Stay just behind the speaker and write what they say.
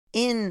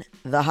in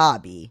the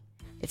hobby,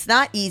 it's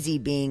not easy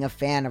being a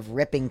fan of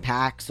ripping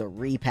packs or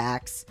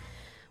repacks.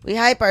 We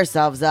hype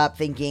ourselves up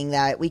thinking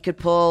that we could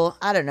pull,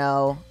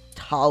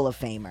 Hall of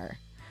Famer.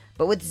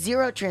 But with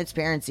zero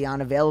transparency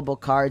on available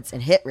cards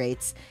and hit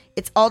rates,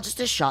 it's all just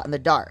a shot in the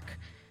dark.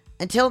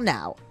 Until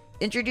now,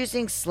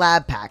 introducing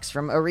slab packs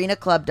from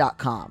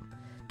arenaclub.com.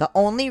 The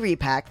only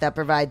repack that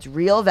provides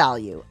real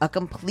value, a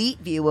complete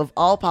view of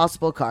all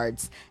possible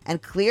cards,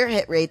 and clear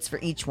hit rates for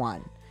each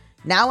one.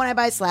 Now when I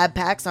buy slab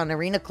packs on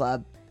Arena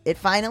Club, it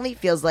finally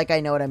feels like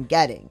I know what I'm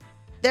getting.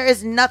 There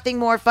is nothing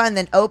more fun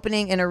than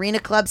opening an Arena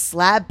Club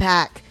slab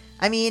pack.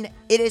 I mean,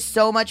 it is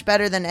so much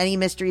better than any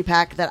mystery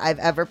pack that I've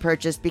ever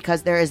purchased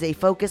because there is a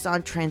focus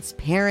on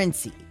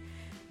transparency.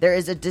 There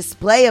is a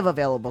display of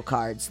available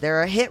cards.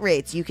 There are hit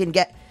rates you can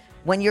get.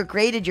 When you're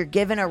graded, you're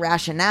given a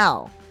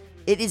rationale.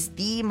 It is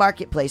the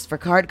marketplace for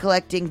card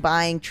collecting,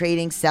 buying,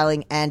 trading,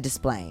 selling, and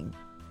displaying.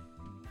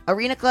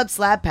 Arena Club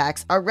slab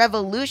packs are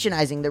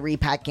revolutionizing the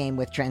repack game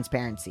with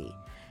transparency.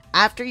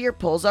 After your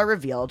pulls are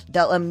revealed,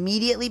 they'll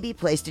immediately be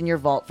placed in your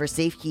vault for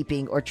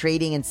safekeeping or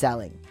trading and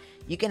selling.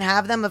 You can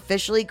have them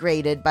officially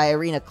graded by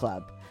Arena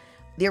Club.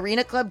 The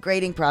Arena Club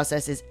grading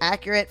process is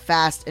accurate,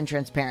 fast, and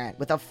transparent,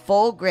 with a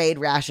full grade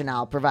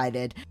rationale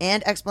provided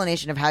and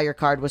explanation of how your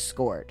card was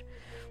scored.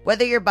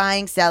 Whether you're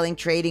buying, selling,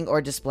 trading, or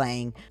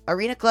displaying,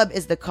 Arena Club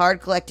is the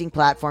card collecting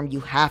platform you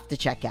have to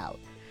check out.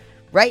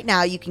 Right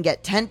now, you can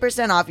get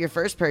 10% off your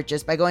first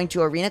purchase by going to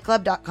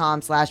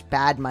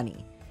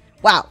arenaclub.com/badmoney.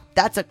 Wow,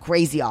 that's a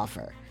crazy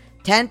offer.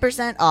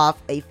 10% off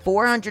a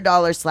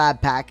 $400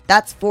 slab pack,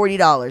 that's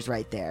 $40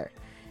 right there.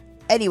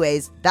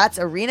 Anyways, that's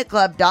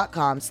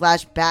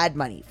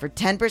arenaclub.com/badmoney for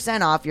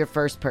 10% off your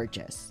first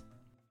purchase.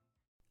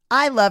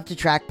 I love to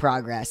track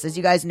progress. As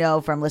you guys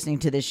know from listening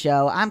to this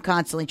show, I'm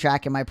constantly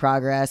tracking my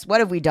progress.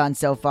 What have we done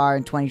so far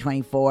in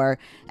 2024?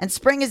 And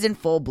spring is in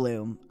full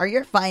bloom. Are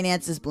your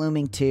finances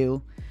blooming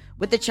too?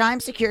 With the Chime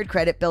Secured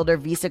Credit Builder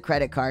Visa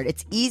credit card,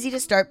 it's easy to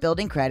start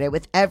building credit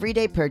with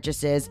everyday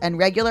purchases and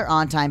regular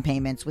on-time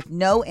payments with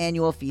no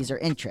annual fees or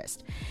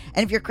interest.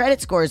 And if your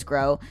credit scores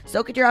grow,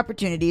 so could your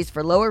opportunities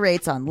for lower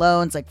rates on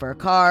loans like for a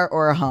car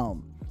or a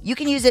home. You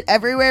can use it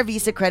everywhere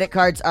Visa credit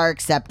cards are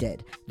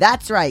accepted.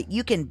 That's right,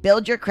 you can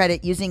build your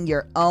credit using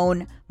your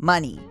own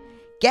money.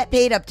 Get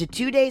paid up to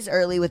 2 days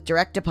early with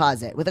direct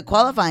deposit. With a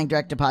qualifying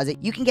direct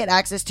deposit, you can get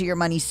access to your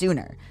money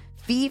sooner.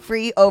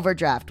 Fee-free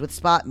overdraft with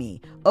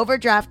SpotMe.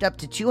 Overdraft up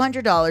to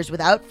 $200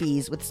 without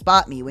fees with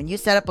SpotMe when you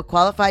set up a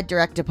qualified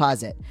direct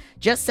deposit.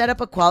 Just set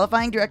up a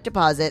qualifying direct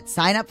deposit,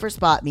 sign up for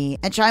SpotMe,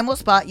 and Chime will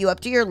spot you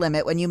up to your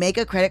limit when you make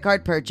a credit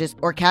card purchase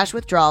or cash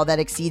withdrawal that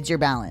exceeds your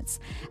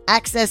balance.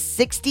 Access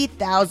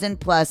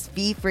 60,000 plus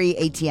fee-free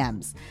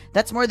ATMs.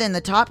 That's more than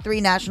the top 3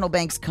 national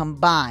banks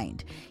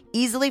combined.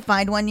 Easily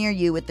find one near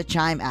you with the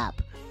Chime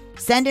app.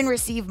 Send and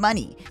receive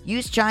money.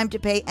 Use Chime to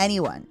pay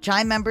anyone,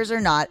 Chime members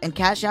or not, and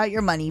cash out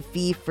your money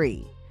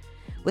fee-free.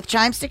 With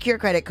Chime's secure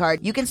credit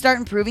card, you can start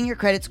improving your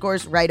credit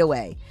scores right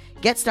away.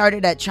 Get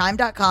started at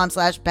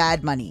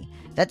chime.com/badmoney.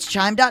 That's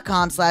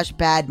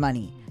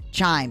chime.com/badmoney.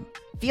 Chime.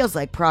 Feels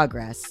like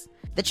progress.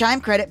 The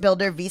Chime Credit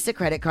Builder Visa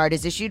credit card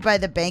is issued by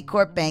the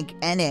Bancorp Bank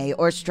N.A.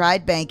 or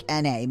Stride Bank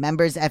N.A.,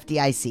 members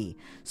FDIC.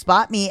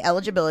 SpotMe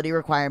eligibility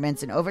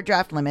requirements and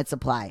overdraft limits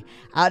apply.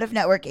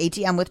 Out-of-network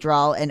ATM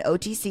withdrawal and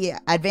OTC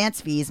advance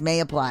fees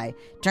may apply.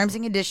 Terms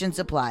and conditions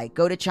apply.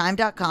 Go to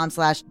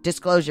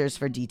chime.com/disclosures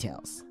for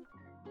details.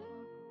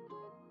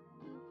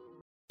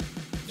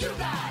 You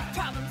got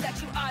problems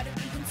that you ought to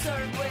be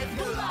concerned with.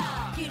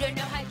 Moolah! You don't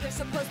know how you're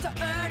supposed to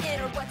earn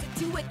it, or what to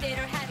do with it,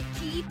 or how to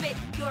keep it.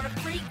 You're a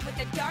freak with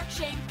a dark,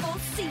 shameful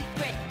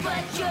secret.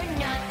 But you're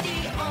not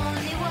the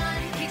only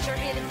one. Get your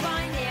hidden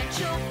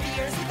financial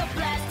fears with a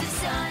blast of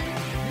sun.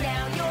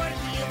 Now your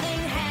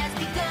healing has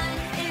begun.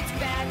 It's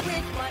Bad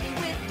with Money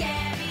with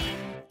Gabby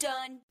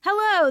Dunn.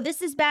 Hello,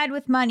 this is Bad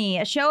with Money,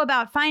 a show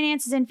about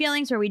finances and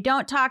feelings where we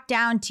don't talk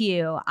down to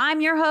you.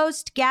 I'm your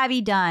host, Gabby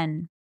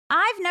Dunn.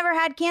 I've never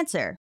had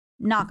cancer.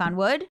 Knock on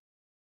wood.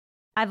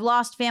 I've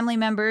lost family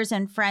members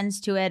and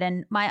friends to it,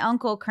 and my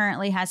uncle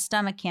currently has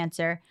stomach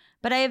cancer,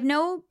 but I have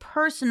no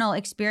personal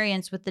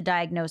experience with the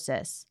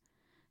diagnosis.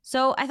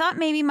 So I thought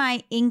maybe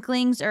my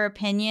inklings or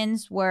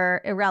opinions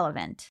were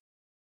irrelevant.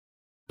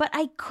 But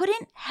I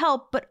couldn't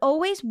help but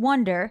always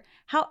wonder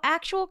how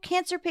actual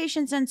cancer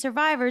patients and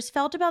survivors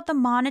felt about the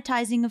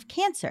monetizing of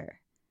cancer.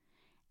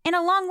 And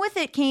along with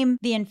it came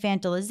the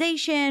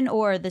infantilization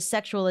or the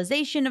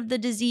sexualization of the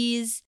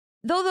disease.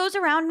 Though those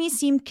around me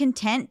seemed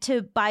content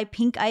to buy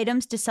pink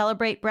items to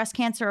celebrate breast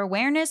cancer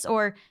awareness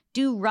or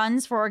do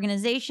runs for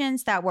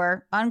organizations that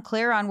were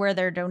unclear on where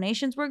their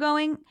donations were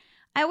going,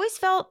 I always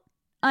felt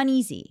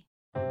uneasy.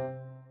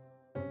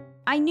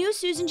 I knew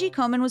Susan G.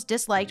 Komen was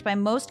disliked by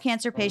most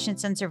cancer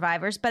patients and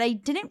survivors, but I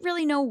didn't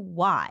really know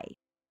why.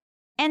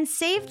 And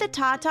Save the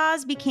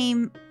Tatas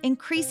became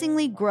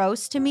increasingly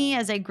gross to me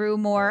as I grew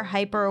more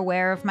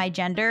hyper-aware of my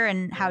gender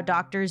and how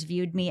doctors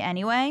viewed me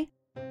anyway.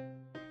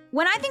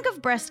 When I think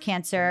of breast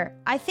cancer,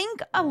 I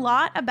think a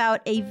lot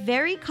about a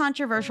very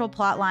controversial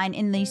plotline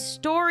in the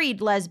storied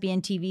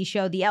lesbian TV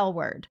show The L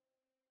Word.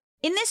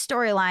 In this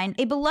storyline,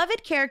 a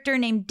beloved character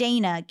named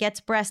Dana gets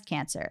breast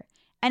cancer,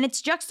 and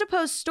it's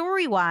juxtaposed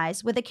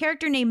story-wise with a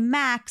character named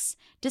Max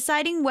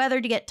deciding whether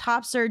to get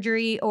top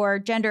surgery or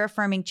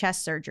gender-affirming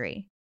chest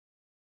surgery.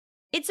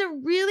 It's a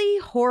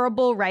really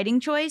horrible writing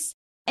choice,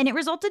 and it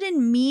resulted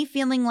in me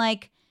feeling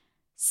like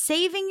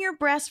saving your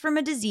breast from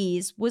a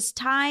disease was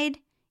tied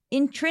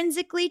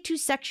intrinsically to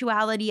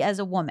sexuality as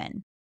a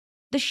woman.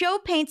 The show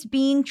paints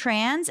being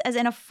trans as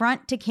an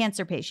affront to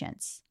cancer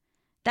patients.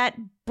 That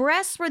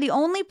breasts were the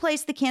only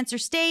place the cancer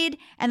stayed,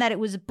 and that it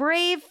was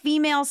brave,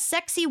 female,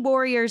 sexy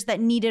warriors that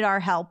needed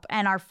our help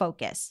and our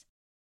focus.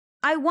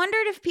 I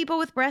wondered if people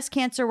with breast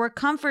cancer were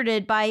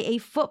comforted by a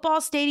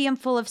football stadium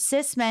full of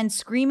cis men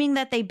screaming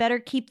that they better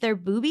keep their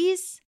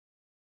boobies.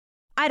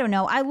 I don't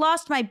know. I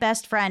lost my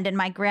best friend and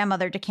my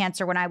grandmother to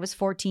cancer when I was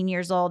 14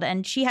 years old,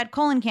 and she had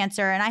colon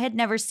cancer, and I had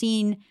never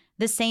seen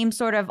the same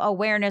sort of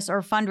awareness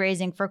or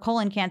fundraising for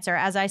colon cancer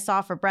as I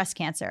saw for breast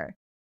cancer.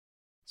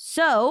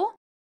 So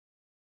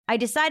I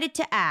decided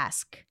to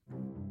ask.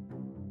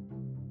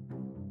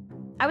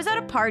 I was at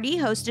a party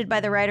hosted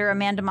by the writer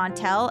Amanda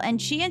Montell, and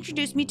she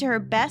introduced me to her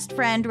best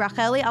friend,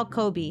 Racheli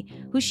Alcobi,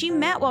 who she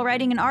met while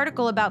writing an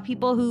article about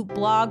people who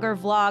blog or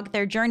vlog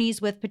their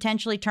journeys with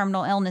potentially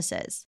terminal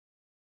illnesses.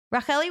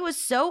 Racheli was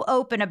so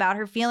open about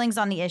her feelings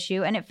on the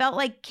issue, and it felt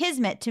like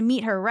kismet to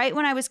meet her right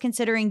when I was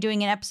considering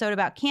doing an episode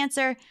about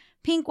cancer,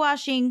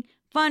 pinkwashing,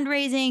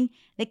 fundraising,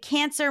 the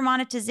cancer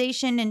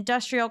monetization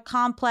industrial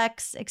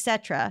complex,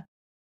 etc.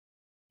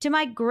 To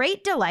my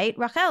great delight,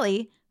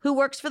 Racheli, who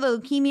works for the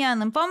Leukemia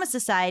and Lymphoma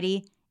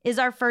Society, is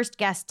our first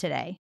guest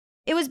today.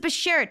 It was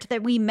beshert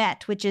that we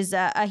met, which is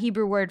a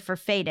Hebrew word for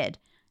fated.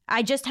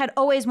 I just had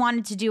always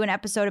wanted to do an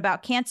episode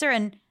about cancer,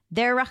 and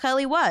there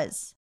Racheli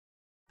was.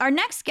 Our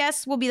next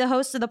guests will be the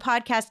hosts of the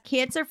podcast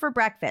Cancer for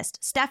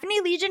Breakfast,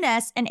 Stephanie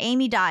Legioness and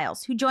Amy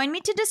Dials, who join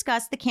me to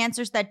discuss the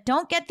cancers that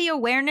don't get the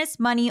awareness,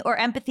 money, or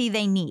empathy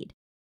they need,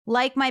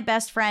 like my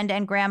best friend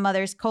and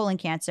grandmother's colon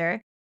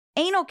cancer,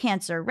 anal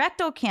cancer,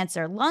 rectal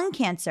cancer, lung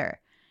cancer,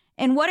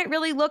 and what it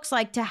really looks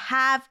like to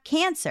have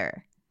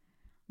cancer.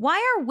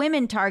 Why are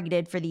women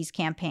targeted for these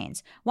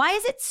campaigns? Why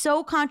is it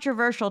so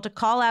controversial to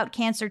call out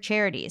cancer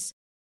charities?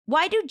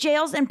 Why do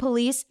jails and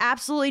police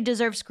absolutely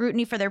deserve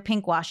scrutiny for their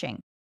pinkwashing?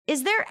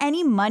 Is there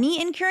any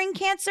money in curing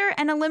cancer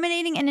and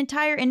eliminating an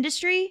entire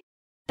industry?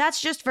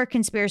 That's just for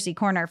Conspiracy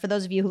Corner, for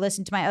those of you who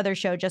listen to my other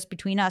show, Just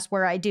Between Us,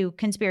 where I do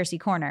Conspiracy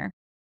Corner.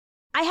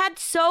 I had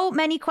so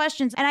many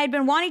questions, and I'd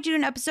been wanting to do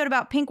an episode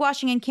about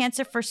pinkwashing and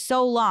cancer for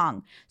so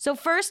long. So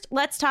first,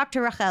 let's talk to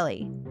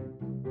Racheli.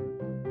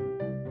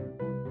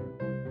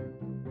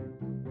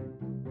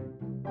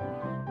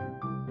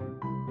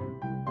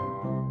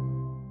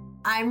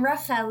 I'm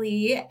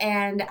Racheli,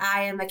 and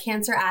I am a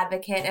cancer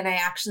advocate, and I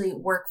actually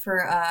work for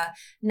a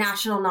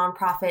national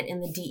nonprofit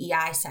in the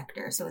DEI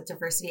sector. So it's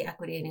diversity,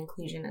 equity, and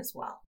inclusion as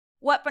well.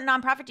 What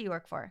nonprofit do you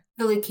work for?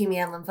 The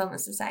Leukemia and Lymphoma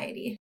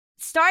Society.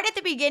 Start at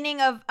the beginning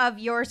of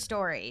your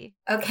story.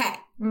 Okay.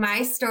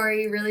 My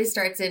story really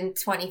starts in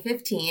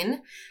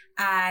 2015.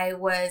 I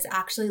was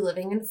actually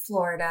living in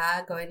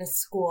Florida, going to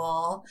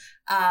school,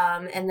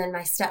 and then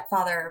my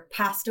stepfather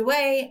passed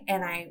away,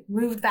 and I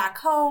moved back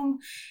home.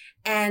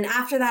 And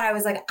after that, I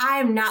was like, I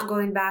am not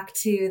going back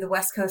to the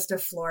west coast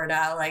of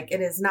Florida. Like,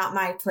 it is not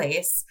my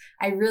place.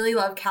 I really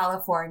love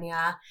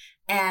California.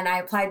 And I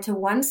applied to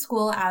one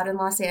school out in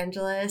Los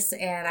Angeles,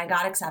 and I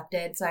got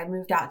accepted. So I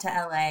moved out to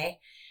LA.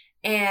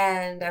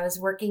 And I was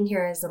working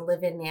here as a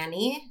live-in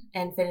nanny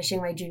and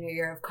finishing my junior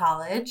year of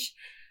college.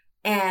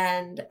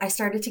 And I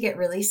started to get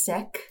really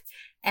sick.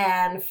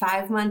 And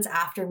 5 months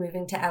after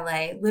moving to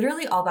LA,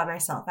 literally all by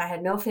myself, I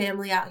had no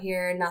family out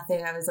here,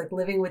 nothing. I was like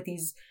living with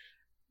these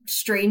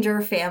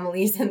stranger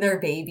families and their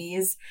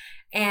babies.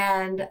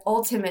 And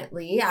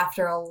ultimately,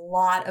 after a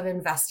lot of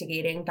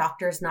investigating,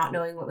 doctors not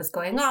knowing what was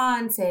going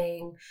on,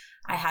 saying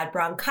I had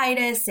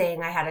bronchitis,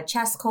 saying I had a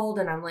chest cold,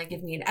 and I'm like,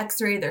 give me an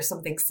x-ray. There's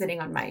something sitting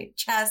on my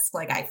chest.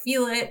 Like, I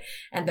feel it.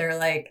 And they're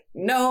like,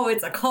 no,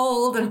 it's a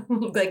cold. And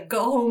I'm like,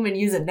 go home and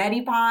use a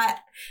neti pot.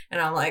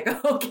 And I'm like,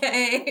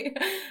 okay.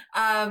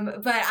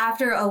 But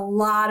after a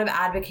lot of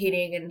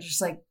advocating and just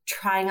like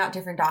trying out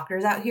different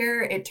doctors out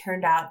here, it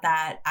turned out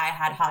that I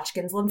had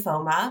Hodgkin's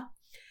lymphoma,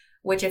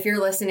 which if you're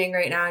listening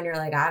right now and you're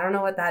like, I don't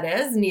know what that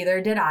is,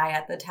 neither did I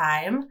at the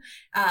time.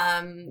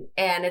 And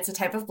it's a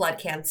type of blood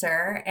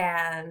cancer.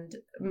 And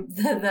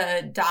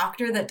the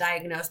doctor that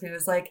diagnosed me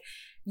was like,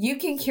 you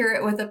can cure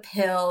it with a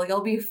pill,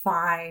 you'll be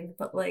fine.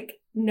 But like,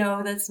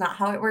 no, that's not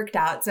how it worked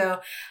out. So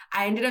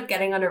I ended up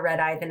getting on a red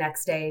eye the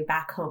next day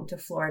back home to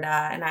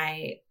Florida. And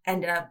I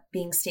ended up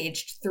being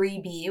staged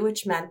 3B,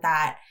 which meant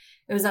that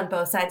it was on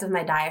both sides of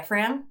my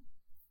diaphragm,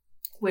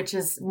 which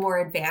is more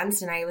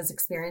advanced, and I was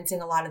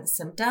experiencing a lot of the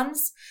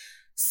symptoms.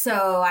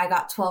 So I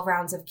got 12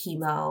 rounds of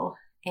chemo,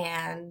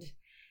 and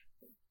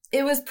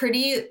it was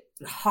pretty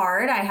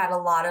hard. I had a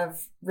lot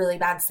of really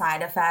bad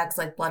side effects,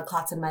 like blood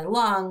clots in my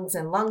lungs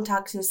and lung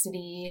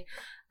toxicity.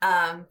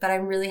 But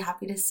I'm really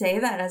happy to say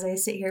that as I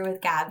sit here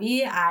with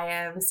Gabby, I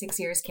am 6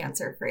 years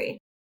cancer-free.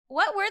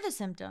 What were the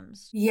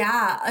symptoms?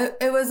 Yeah,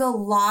 it was a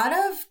lot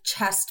of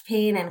chest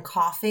pain and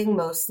coughing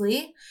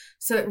mostly.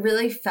 So it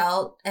really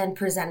felt and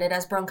presented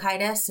as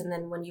bronchitis. And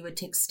then when you would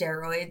take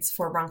steroids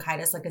for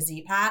bronchitis, like a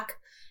Z-Pak,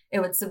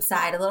 it would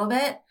subside a little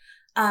bit.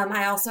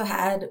 I also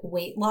had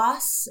weight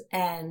loss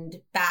and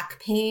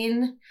back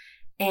pain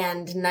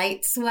and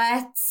night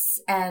sweats.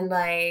 And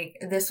like,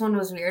 this one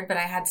was weird, but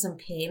I had some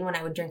pain when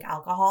I would drink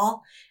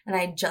alcohol, and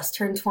I just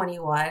turned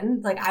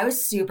 21. Like, I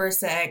was super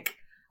sick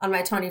on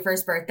my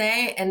 21st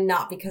birthday, and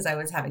not because I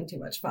was having too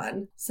much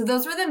fun. So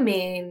those were the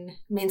main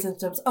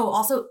symptoms. Oh,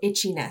 also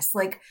itchiness.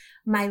 Like,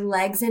 my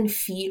legs and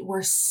feet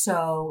were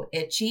so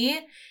itchy,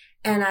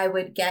 and I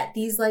would get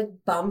these like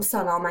bumps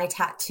on all my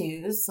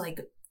tattoos,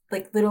 like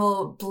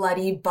little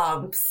bloody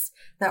bumps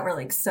that were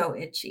like so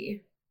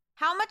itchy.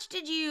 How much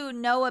did you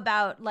know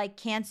about like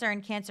cancer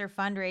and cancer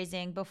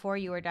fundraising before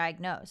you were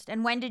diagnosed?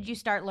 And when did you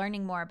start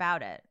learning more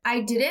about it?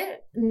 I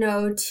didn't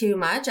know too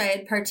much. I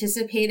had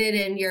participated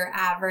in your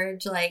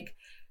average like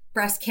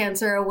breast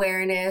cancer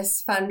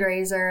awareness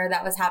fundraiser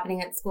that was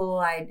happening at school.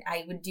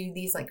 I would do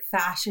these like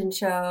fashion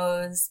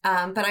shows,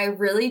 but I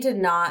really did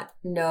not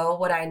know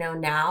what I know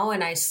now.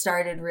 And I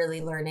started really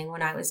learning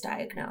when I was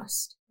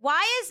diagnosed.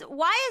 Why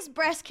is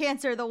breast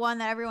cancer the one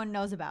that everyone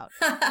knows about?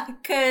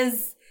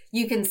 Because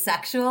you can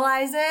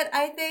sexualize it,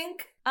 I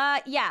think.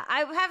 Yeah,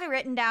 I have it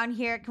written down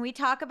here. Can we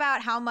talk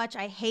about how much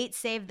I hate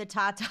Save the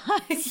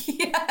Tatas?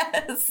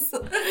 Yes.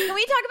 Can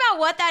we talk about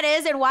what that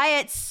is and why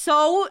it's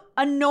so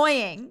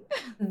annoying?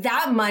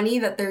 That money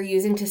that they're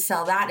using to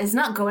sell that is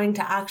not going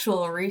to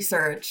actual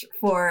research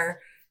for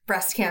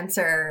breast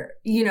cancer,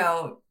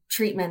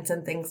 treatments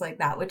and things like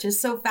that, which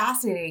is so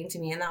fascinating to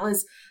me. And that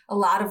was a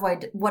lot of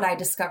what I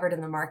discovered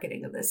in the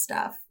marketing of this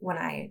stuff when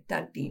I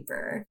dug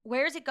deeper.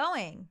 Where is it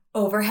going?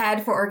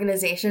 Overhead for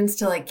organizations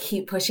to like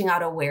keep pushing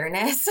out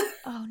awareness.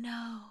 Oh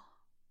no.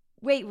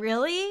 Wait,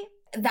 really?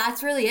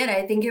 That's really it.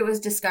 I think it was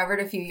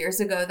discovered a few years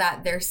ago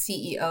that their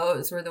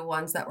CEOs were the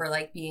ones that were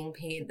like being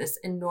paid this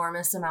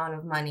enormous amount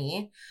of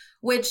money,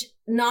 which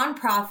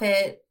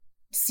nonprofit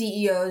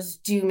CEOs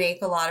do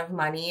make a lot of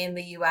money in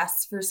the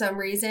US for some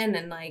reason.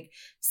 And like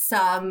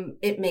some,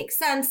 it makes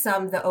sense.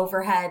 Some, the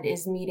overhead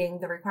is meeting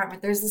the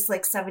requirement. There's this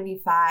like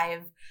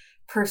 75%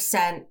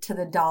 to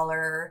the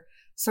dollar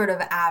sort of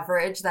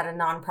average that a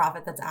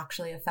nonprofit that's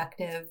actually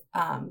effective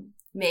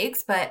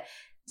makes. But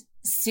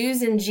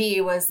Susan G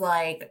was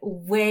like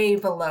way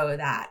below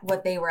that,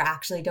 what they were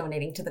actually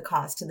donating to the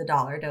cause, to the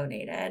dollar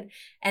donated.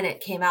 And it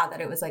came out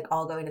that it was like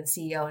all going to the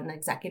CEO and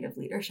executive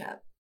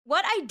leadership.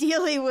 What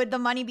ideally would the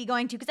money be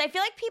going to? Because I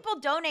feel like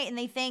people donate and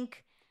they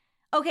think,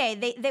 okay,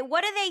 they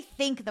what do they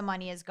think the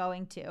money is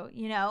going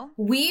to,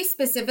 We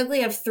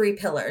specifically have 3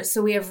 pillars.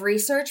 So we have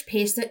research,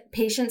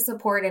 patient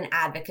support, and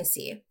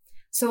advocacy.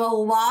 So a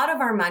lot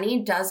of our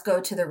money does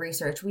go to the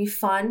research. We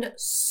fund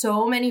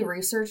so many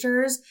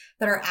researchers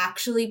that are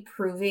actually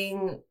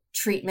proving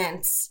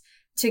treatments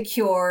to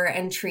cure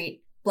and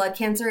treat blood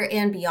cancer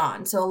and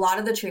beyond. So a lot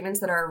of the treatments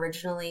that are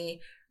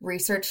originally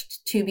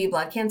researched to be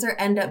blood cancer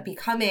end up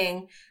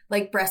becoming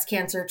like breast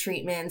cancer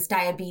treatments,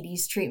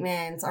 diabetes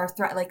treatments,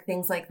 like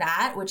things like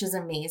that, which is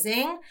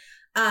amazing.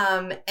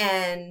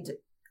 And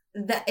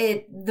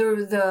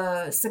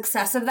the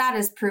success of that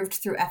is proved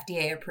through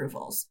FDA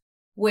approvals,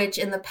 which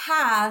in the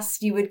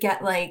past you would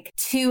get like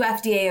 2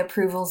 FDA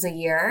approvals a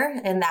year.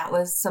 And that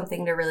was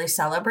something to really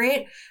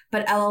celebrate.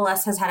 But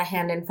LLS has had a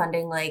hand in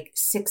funding like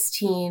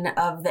 16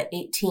 of the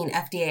 18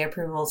 FDA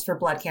approvals for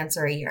blood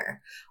cancer a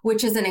year,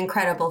 which is an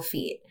incredible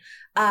feat.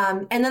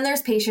 And then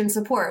there's patient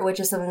support, which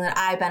is something that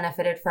I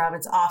benefited from.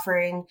 It's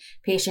offering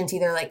patients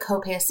either like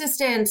copay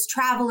assistance,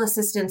 travel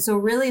assistance. So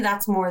really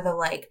that's more the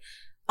like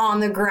on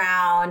the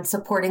ground,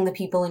 supporting the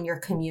people in your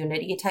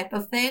community type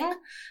of thing.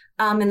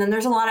 And then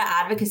there's a lot of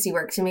advocacy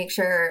work to make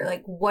sure,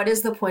 like, what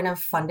is the point of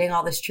funding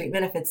all this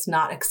treatment if it's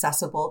not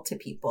accessible to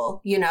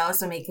people,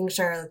 So making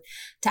sure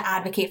to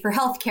advocate for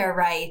healthcare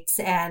rights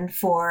and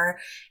for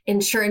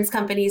insurance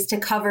companies to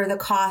cover the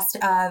cost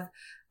of,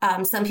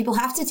 some people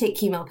have to take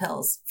chemo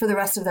pills for the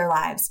rest of their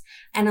lives.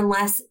 And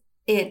unless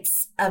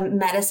it's a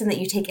medicine that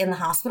you take in the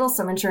hospital,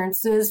 some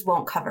insurances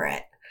won't cover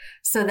it.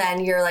 So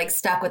then you're like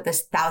stuck with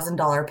this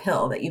 $1,000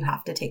 pill that you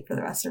have to take for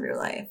the rest of your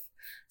life.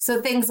 So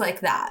things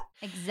like that.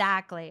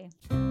 Exactly.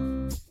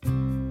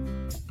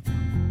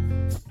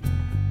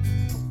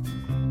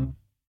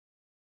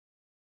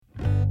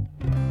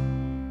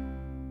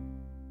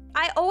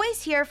 I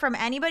always hear from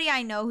anybody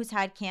I know who's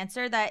had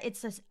cancer that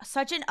it's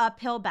such an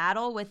uphill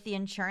battle with the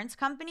insurance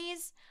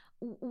companies.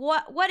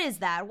 What is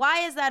that? Why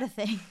is that a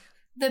thing?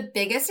 The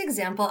biggest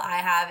example I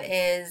have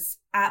is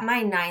at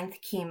my 9th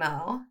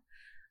chemo,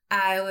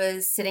 I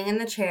was sitting in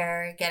the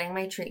chair getting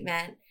my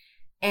treatment,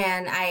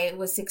 and I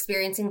was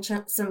experiencing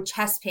some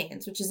chest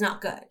pains, which is not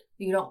good.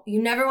 You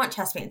never want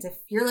chest pains. If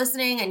you're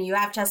listening and you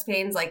have chest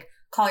pains, like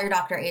call your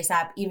doctor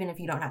ASAP, even if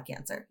you don't have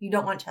cancer. You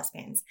don't want chest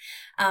pains.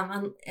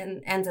 And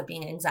ends up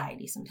being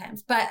anxiety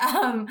sometimes. But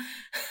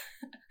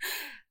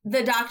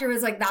the doctor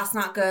was like, that's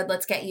not good.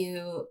 Let's get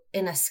you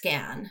in a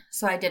scan.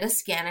 So I did a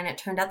scan, and it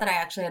turned out that I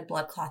actually had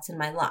blood clots in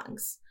my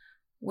lungs,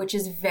 which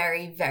is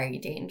very, very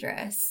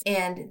dangerous.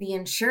 And the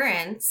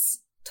insurance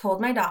told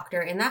my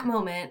doctor in that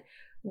moment,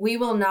 we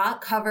will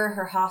not cover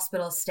her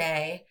hospital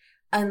stay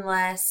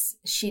unless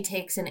she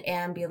takes an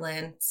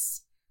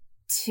ambulance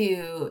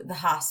to the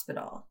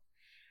hospital.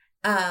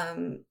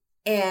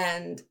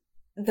 And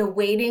the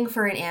waiting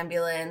for an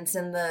ambulance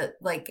and the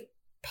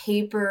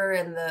paper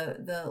and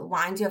the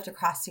lines you have to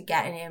cross to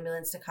get an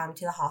ambulance to come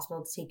to the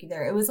hospital to take you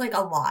there. It was like a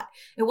lot.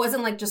 It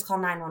wasn't like just call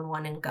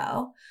 911 and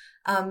go.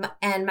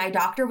 And my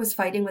doctor was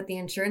fighting with the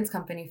insurance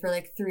company for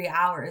like 3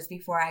 hours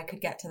before I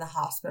could get to the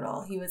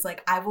hospital. He was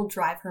like, I will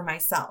drive her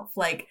myself.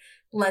 Like,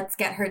 let's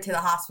get her to the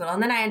hospital.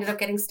 And then I ended up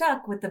getting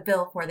stuck with the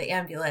bill for the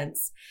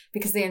ambulance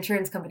because the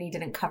insurance company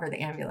didn't cover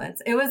the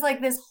ambulance. It was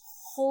like this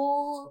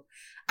whole,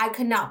 I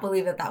could not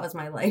believe that was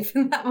my life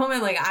in that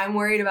moment. Like, I'm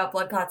worried about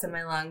blood clots in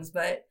my lungs,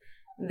 but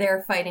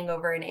they're fighting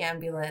over an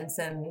ambulance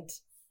and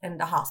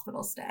a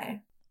hospital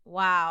stay.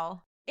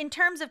 Wow. In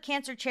terms of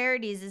cancer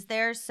charities,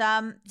 does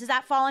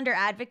that fall under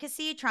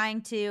advocacy,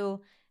 trying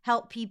to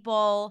help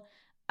people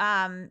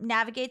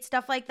navigate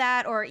stuff like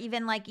that? Or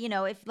even like,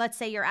 if let's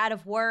say you're out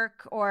of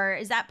work, or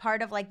is that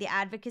part of like the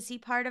advocacy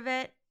part of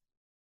it?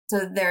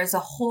 So there's a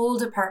whole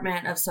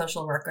department of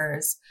social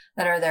workers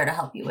that are there to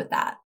help you with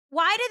that.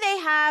 Why do they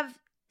have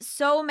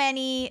so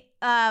many,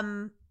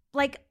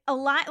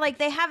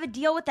 they have a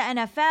deal with the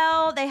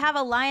NFL, they have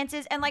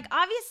alliances, and like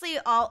obviously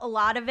a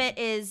lot of it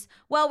is,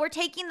 well, we're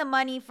taking the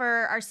money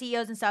for our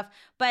CEOs and stuff,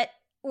 but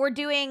we're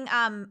doing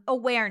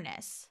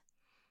awareness.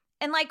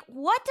 And like,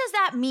 what does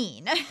that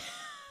mean?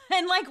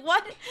 And like,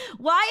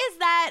 why is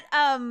that,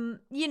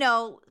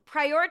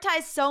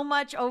 prioritized so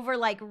much over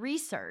like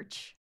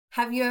research?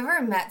 Have you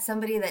ever met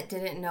somebody that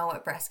didn't know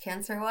what breast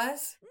cancer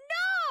was?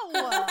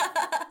 No!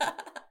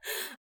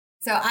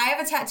 So I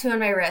have a tattoo on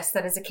my wrist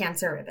that is a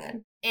cancer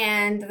ribbon.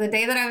 And the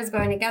day that I was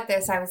going to get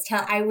this,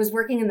 I was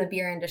working in the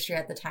beer industry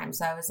at the time.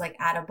 So I was like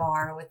at a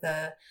bar with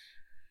a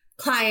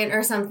client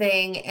or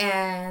something.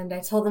 And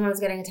I told them I was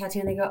getting a tattoo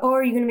and they go, oh,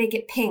 are you going to make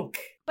it pink?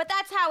 But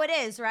that's how it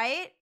is,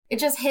 right? It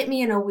just hit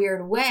me in a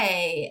weird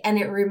way. And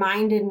it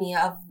reminded me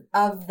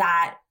of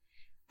that.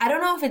 I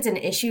don't know if it's an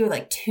issue,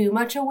 like too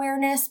much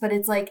awareness, but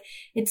it's like,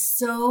 it's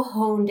so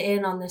honed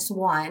in on this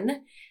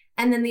one.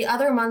 And then the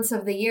other months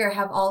of the year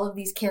have all of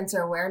these cancer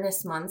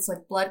awareness months,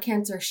 like blood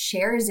cancer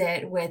shares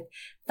it with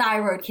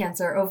thyroid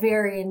cancer,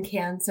 ovarian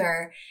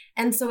cancer.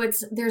 And so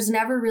there's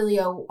never really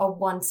a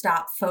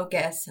one-stop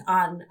focus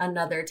on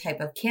another type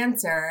of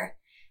cancer.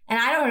 And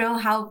I don't know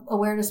how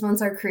awareness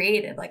months are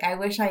created. Like, I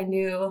wish I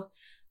knew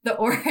the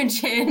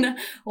origin.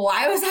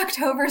 Why was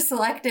October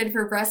selected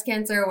for breast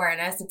cancer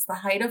awareness? It's the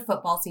height of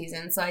football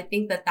season. So I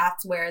think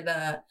that's where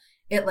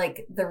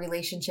the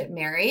relationship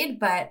married.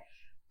 But,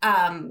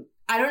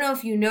 I don't know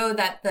if you know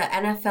that the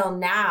NFL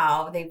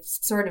now, they've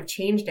sort of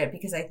changed it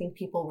because I think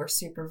people were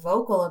super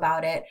vocal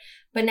about it.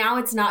 But now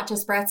it's not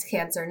just breast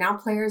cancer. Now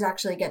players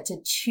actually get to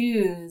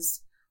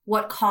choose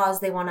what cause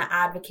they want to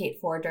advocate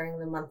for during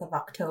the month of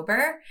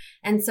October.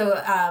 And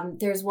so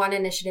there's one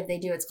initiative they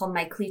do. It's called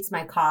My Cleats,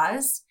 My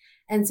Cause.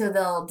 And so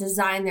they'll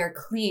design their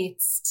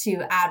cleats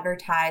to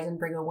advertise and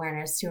bring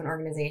awareness to an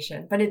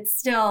organization. But it's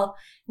still,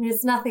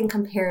 it's nothing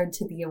compared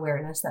to the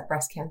awareness that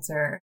breast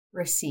cancer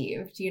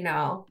received,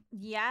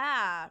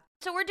 Yeah.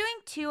 So we're doing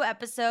 2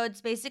 episodes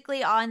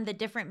basically on the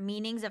different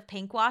meanings of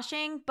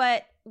pinkwashing,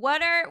 but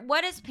what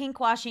does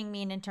pinkwashing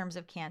mean in terms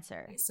of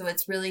cancer? So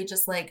it's really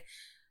just like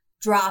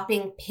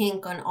dropping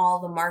pink on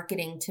all the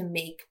marketing to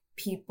make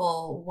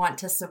people want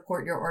to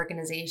support your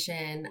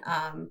organization,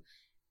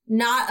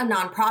 not a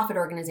nonprofit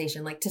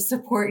organization, like to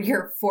support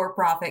your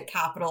for-profit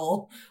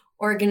capital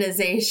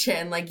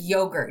organization, like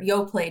yogurt.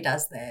 Yoplait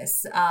does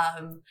this.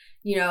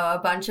 A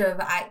bunch of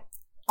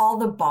all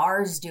the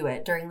bars do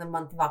it during the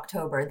month of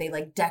October. They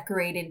like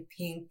decorate in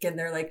pink and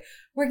they're like,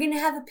 we're going to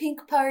have a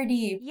pink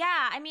party.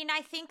 Yeah. I mean,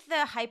 I think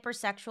the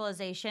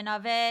hypersexualization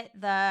of it,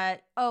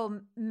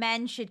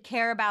 men should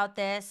care about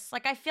this.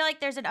 Like, I feel like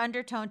there's an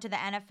undertone to the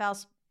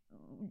NFL's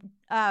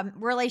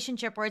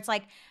relationship where it's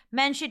like,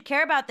 men should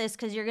care about this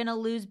because you're going to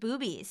lose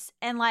boobies.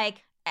 And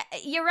like,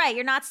 you're right.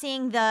 You're not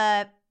seeing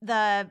the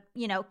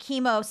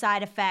chemo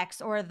side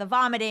effects or the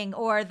vomiting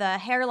or the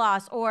hair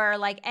loss or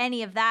like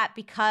any of that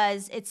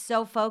because it's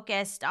so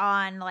focused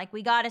on like,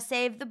 we got to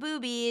save the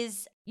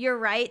boobies. You're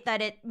right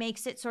that it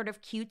makes it sort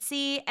of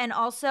cutesy. And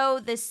also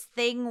this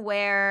thing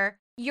where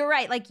you're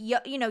right, like,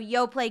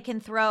 Yoplait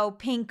can throw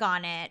pink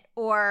on it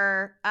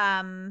or,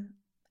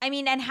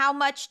 and how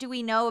much do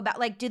we know about,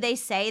 like, do they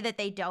say that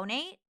they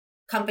donate?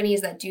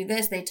 Companies that do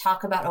this, they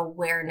talk about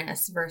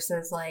awareness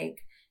versus like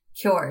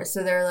cures.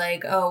 So they're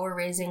like, oh, we're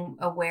raising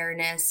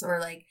awareness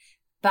or like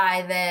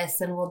buy this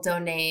and we'll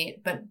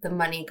donate. But the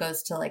money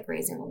goes to like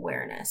raising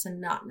awareness and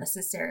not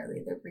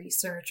necessarily the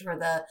research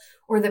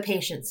or the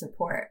patient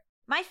support.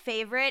 My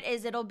favorite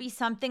is it'll be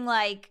something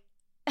like,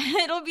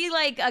 it'll be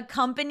like a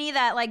company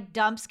that like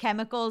dumps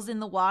chemicals in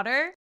the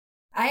water.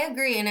 I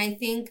agree. And I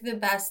think the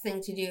best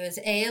thing to do is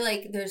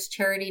there's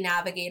Charity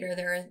Navigator.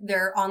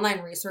 There are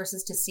online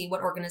resources to see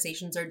what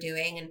organizations are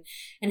doing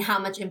and how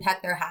much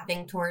impact they're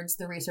having towards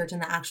the research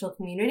and the actual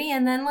community.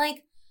 And then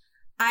like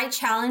I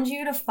challenge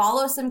you to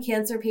follow some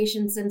cancer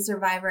patients and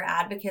survivor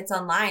advocates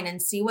online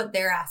and see what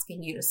they're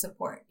asking you to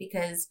support,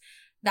 because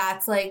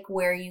that's like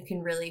where you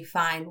can really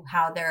find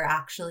how they're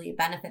actually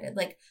benefited.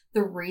 Like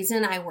the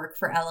reason I work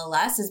for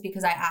LLS is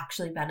because I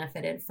actually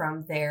benefited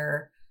from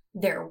their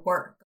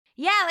work.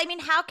 Yeah, I mean,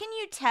 how can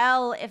you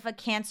tell if a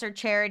cancer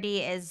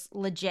charity is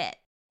legit?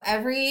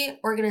 Every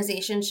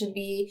organization should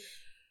be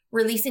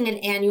releasing an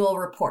annual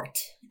report,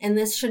 and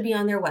this should be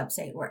on their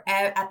website, where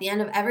at the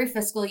end of every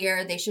fiscal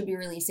year, they should be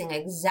releasing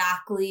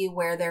exactly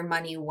where their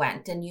money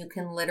went. And you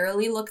can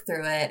literally look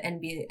through it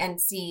and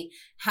see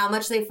how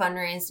much they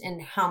fundraised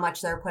and how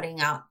much they're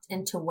putting out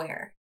into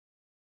where.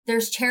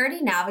 There's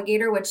Charity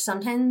Navigator, which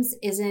sometimes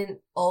isn't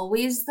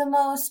always the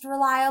most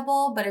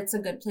reliable, but it's a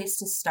good place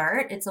to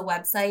start. It's a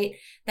website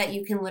that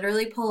you can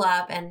literally pull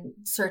up and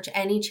search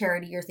any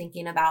charity you're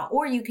thinking about,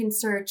 or you can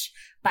search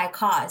by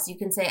cause. You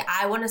can say,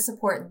 I want to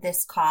support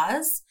this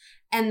cause,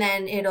 and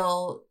then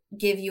it'll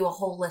give you a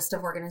whole list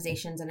of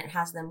organizations and it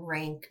has them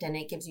ranked and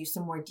it gives you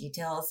some more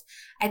details.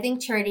 I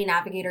think Charity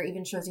Navigator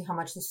even shows you how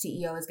much the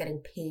CEO is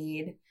getting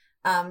paid.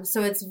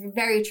 So it's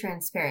very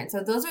transparent.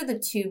 So those are the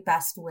two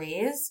best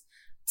ways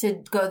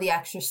to go the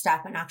extra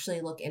step and actually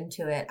look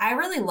into it. I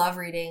really love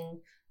reading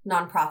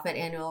nonprofit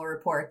annual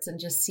reports and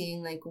just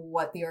seeing like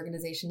what the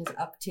organization is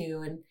up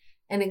to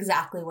and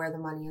exactly where the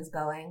money is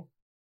going.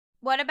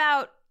 What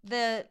about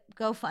the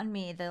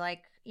GoFundMe,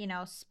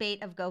 the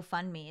spate of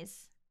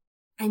GoFundMes?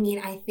 I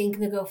mean, I think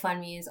the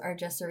GoFundMes are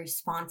just a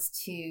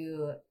response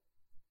to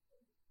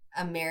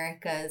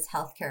America's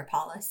healthcare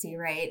policy,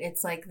 right?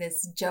 It's like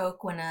this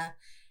joke when a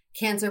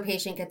cancer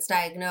patient gets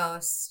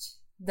diagnosed,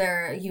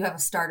 you have a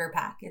starter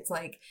pack. It's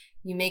like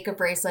you make a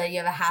bracelet,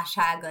 you have a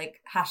hashtag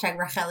like hashtag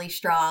Racheli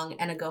Strong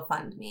and a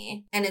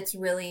GoFundMe. And it's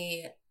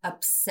really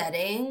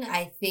upsetting.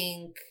 I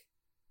think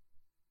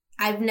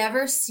I've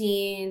never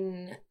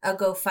seen a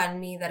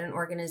GoFundMe that an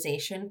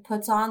organization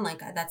puts on.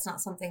 Like that's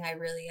not something I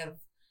really have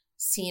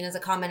seen as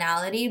a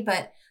commonality,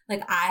 but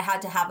like I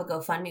had to have a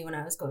GoFundMe when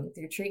I was going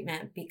through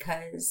treatment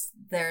because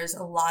there's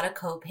a lot of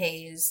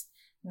co-pays.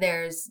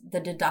 There's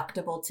the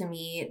deductible to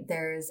meet.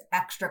 There's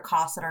extra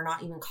costs that are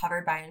not even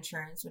covered by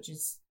insurance, which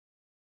is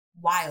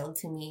wild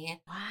to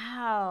me.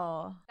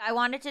 Wow. I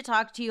wanted to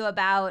talk to you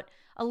about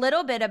a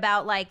little bit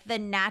about like the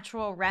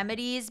natural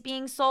remedies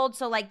being sold.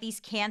 So like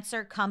these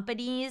cancer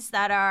companies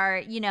that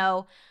are,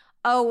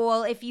 oh,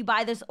 well, if you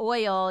buy this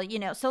oil,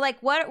 so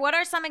like what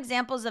are some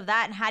examples of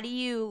that and how do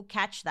you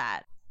catch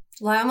that?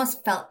 Well, I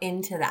almost fell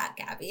into that,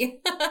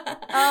 Gabby.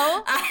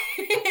 Oh?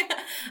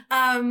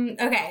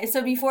 Okay.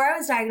 So before I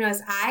was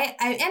diagnosed, I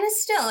and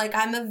it's still like,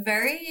 I'm a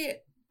very,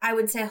 I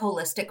would say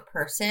holistic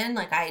person.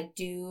 Like I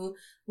do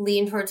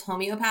lean towards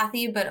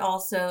homeopathy, but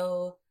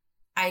also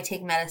I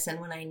take medicine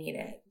when I need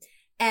it.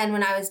 And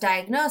when I was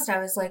diagnosed, I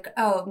was like,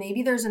 oh,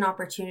 maybe there's an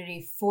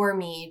opportunity for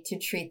me to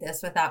treat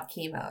this without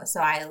chemo.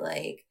 So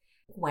I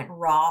went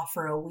raw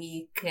for a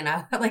week and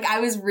I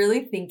was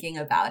really thinking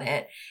about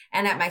it.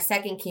 And at my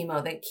second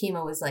chemo, the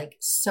chemo was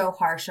so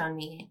harsh on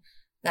me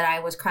that I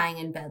was crying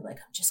in bed, I'm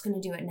just going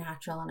to do it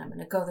natural and I'm going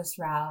to go this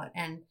route.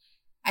 And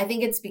I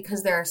think it's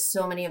because there are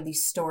so many of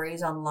these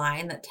stories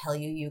online that tell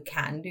you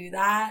can do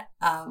that.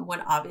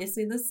 When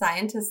obviously the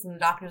scientists and the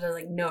doctors are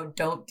like, no,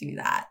 don't do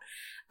that.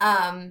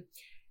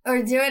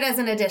 Or do it as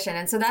an addition.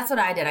 And so that's what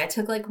I did. I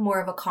took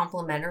more of a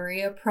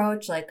complementary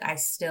approach. I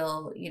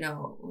still,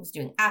 was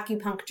doing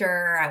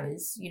acupuncture. I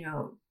was,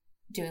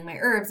 doing my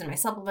herbs and my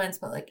supplements,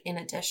 but in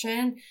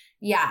addition,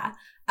 yeah.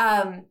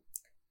 I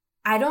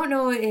don't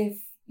know if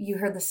you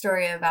heard the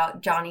story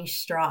about Johnny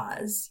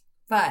Straws,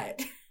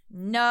 but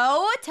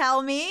no,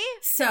 tell me.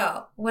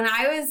 So when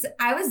I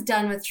was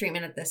done with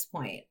treatment at this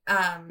point,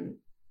 and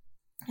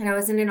I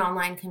was in an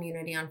online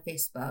community on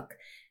Facebook,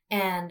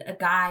 and a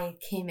guy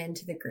came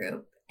into the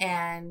group.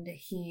 And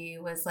he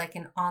was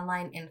an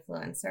online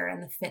influencer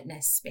in the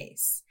fitness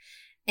space.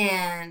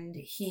 And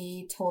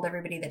he told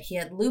everybody that he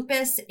had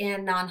lupus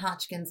and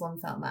non-Hodgkin's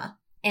lymphoma.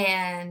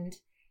 And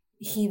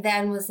he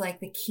then was like,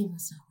 the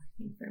chemo's not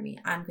working for me.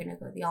 I'm going to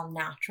go the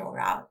all-natural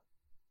route.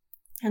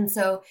 And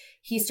so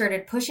he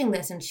started pushing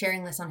this and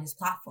sharing this on his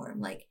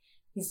platform.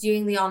 He's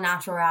doing the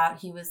all-natural route.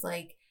 He was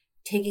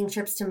taking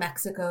trips to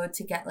Mexico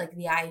to get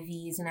the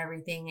IVs and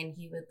everything. And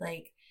he would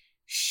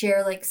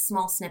share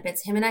small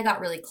snippets. Him and I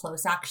got really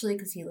close actually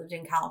because he lived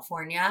in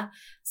California.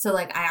 So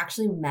I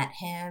actually met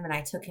him and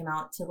I took him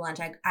out to lunch.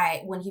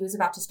 I when he was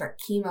about to start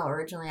chemo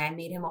originally, I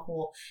made him a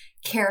whole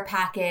care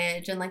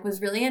package and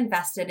was really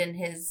invested in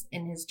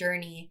his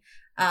journey.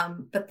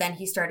 But then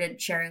he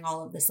started sharing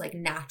all of this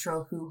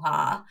natural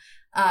hoo-ha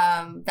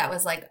that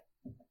was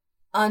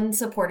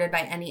unsupported by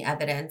any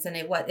evidence, and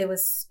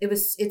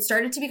it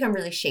started to become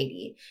really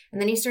shady. And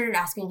then he started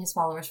asking his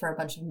followers for a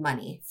bunch of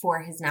money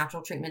for his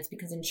natural treatments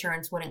because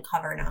insurance wouldn't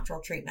cover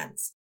natural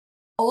treatments.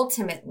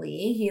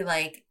 Ultimately, he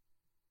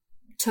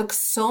took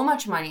so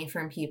much money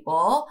from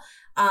people,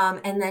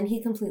 and then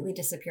he completely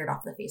disappeared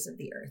off the face of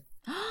the earth.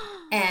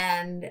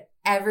 And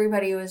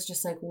everybody was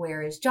just like,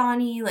 where is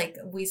Johnny? Like,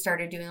 we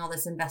started doing all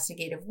this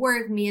investigative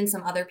work. Me and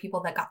some other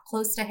people that got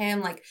close to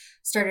him, like,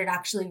 started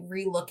actually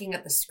re-looking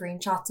at the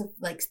screenshots of,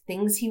 like,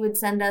 things he would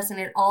send us. And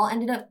it all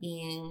ended up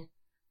being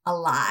a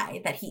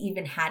lie that he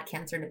even had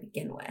cancer to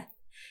begin with.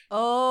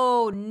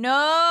 Oh,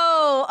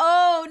 no.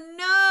 Oh,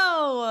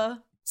 no.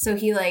 So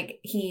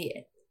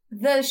the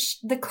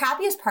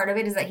crappiest part of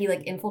it is that he,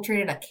 like,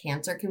 infiltrated a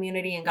cancer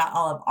community and got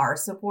all of our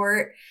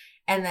support.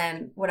 And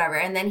then whatever.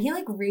 And then he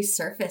like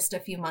resurfaced a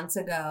few months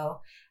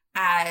ago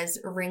as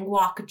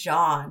Ringwalk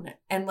John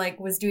and like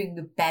was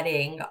doing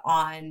betting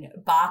on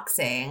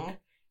boxing,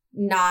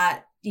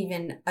 not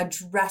even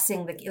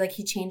addressing like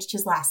he changed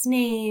his last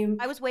name.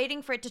 I was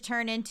waiting for it to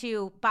turn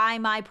into buy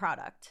my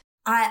product.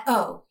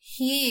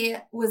 He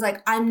was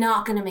like, I'm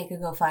not going to make a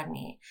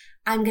GoFundMe.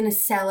 I'm going to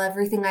sell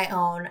everything I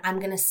own. I'm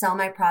going to sell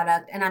my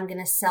product and I'm going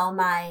to sell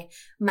my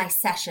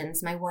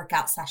sessions, my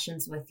workout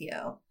sessions with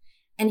you.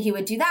 And he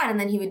would do that and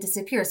then he would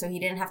disappear. So he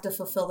didn't have to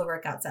fulfill the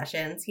workout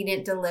sessions. He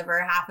didn't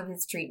deliver half of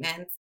his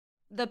treatments.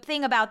 The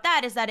thing about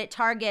that is that it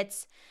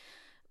targets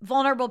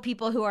vulnerable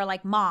people who are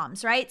like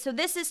moms, right? So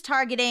this is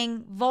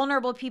targeting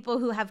vulnerable people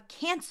who have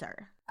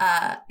cancer.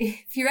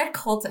 If you read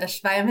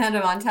Cultish by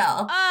Amanda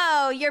Montell.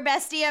 Oh, your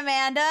bestie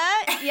Amanda.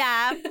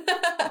 Yeah.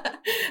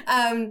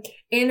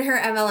 In her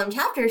MLM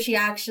chapter, she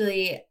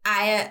actually,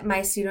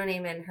 my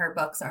pseudonym in her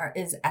books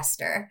is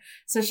Esther.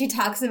 So she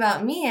talks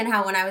about me and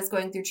how when I was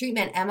going through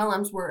treatment,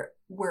 MLMs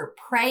were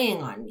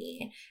preying on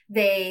me.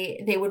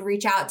 They would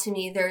reach out to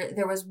me.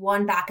 There was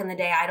one back in the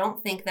day. I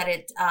don't think that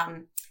it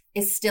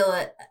is still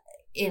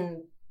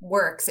in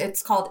works.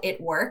 It's called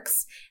It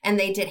Works. And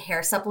they did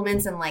hair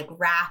supplements and like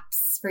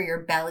wraps for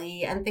your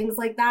belly and things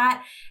like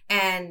that.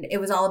 And it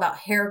was all about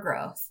hair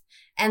growth.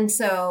 And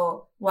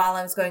so while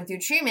I was going through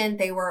treatment,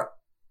 they were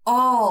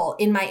all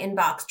in my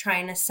inbox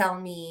trying to sell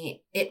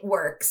me It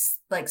Works,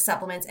 like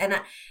supplements.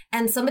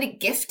 And somebody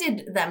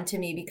gifted them to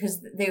me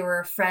because they were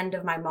a friend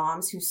of my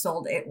mom's who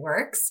sold It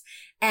Works.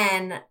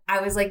 And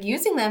I was like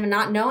using them and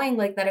not knowing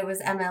like that it was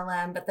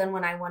MLM. But then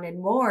when I wanted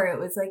more, it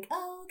was like,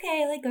 oh,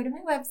 okay, like go to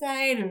my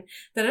website and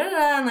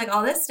and like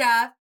all this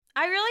stuff.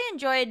 I really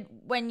enjoyed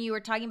when you were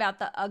talking about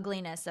the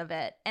ugliness of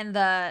it and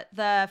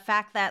the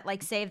fact that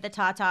like Save the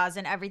Tatas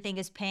and everything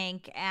is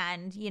pink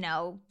and, you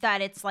know,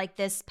 that it's like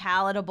this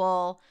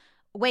palatable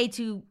way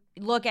to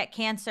look at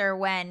cancer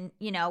when,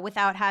 you know,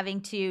 without having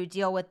to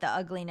deal with the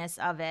ugliness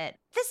of it.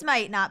 This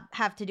might not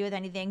have to do with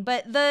anything,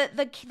 but the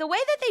way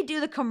that they do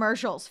the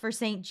commercials for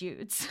St.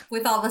 Jude's.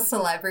 With all the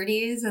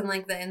celebrities and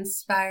like the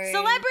inspiring.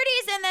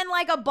 Celebrities and then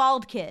like a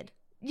bald kid.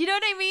 You know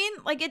what I mean?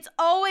 Like it's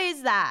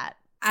always that.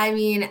 I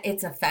mean,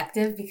 it's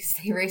effective because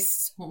they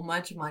raise so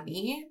much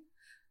money.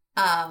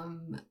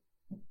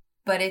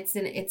 But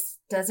it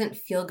doesn't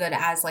feel good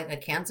as like a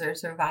cancer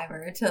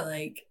survivor to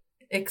like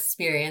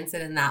experience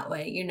it in that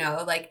way, you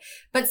know, like,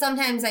 but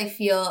sometimes I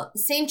feel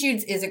St.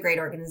 Jude's is a great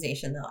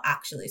organization though,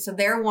 actually. So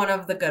they're one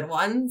of the good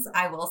ones,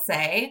 I will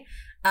say.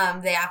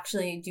 They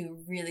actually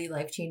do really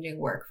life-changing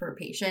work for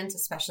patients,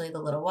 especially the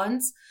little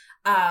ones.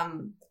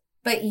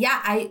 But yeah,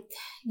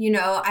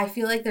 I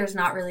feel like there's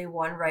not really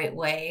one right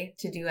way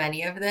to do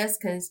any of this,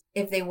 because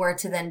if they were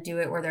to then do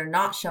it where they're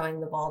not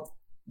showing the bald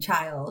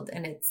child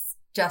and it's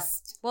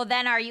just... Well,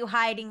 then are you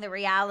hiding the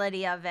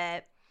reality of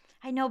it?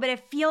 I know, but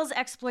it feels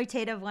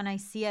exploitative when I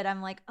see it.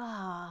 I'm like,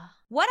 oh.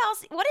 What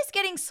else? What is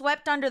getting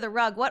swept under the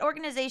rug? What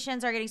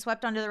organizations are getting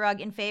swept under the rug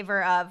in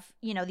favor of,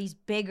 you know, these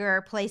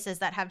bigger places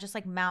that have just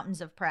like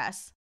mountains of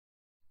press?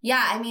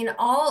 Yeah, I mean,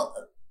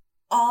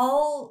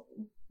 all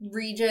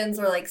regions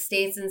or like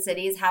states and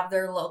cities have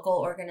their local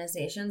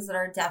organizations that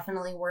are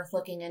definitely worth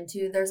looking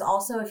into. There's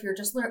also, if you're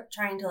just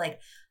trying to like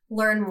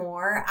learn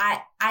more,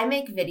 I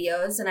make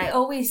videos and I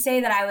always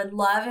say that I would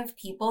love if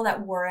people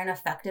that weren't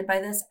affected by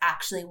this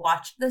actually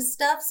watched this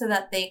stuff so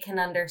that they can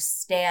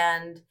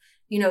understand,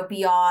 you know,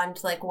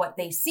 beyond like what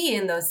they see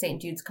in those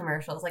St. Jude's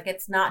commercials. Like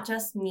it's not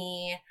just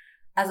me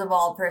as a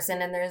bald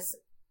person, and there's,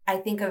 I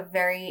think,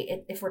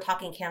 if we're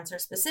talking cancer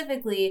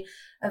specifically,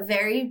 a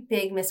very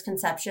big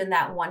misconception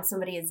that once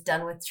somebody is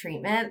done with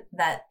treatment,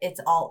 that it's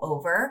all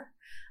over.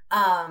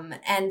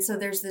 And so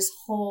there's this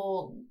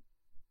whole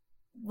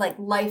like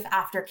life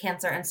after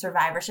cancer and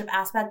survivorship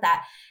aspect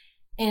that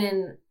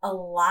in a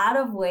lot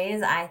of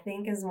ways I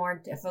think is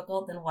more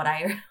difficult than what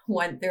I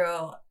went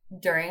through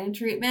during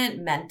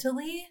treatment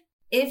mentally.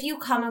 If you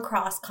come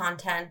across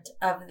content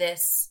of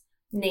this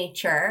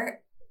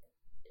nature,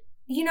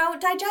 you know,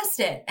 digest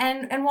it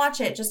and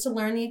watch it just to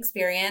learn the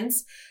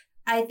experience.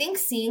 I think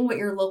seeing what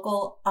your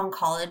local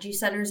oncology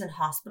centers and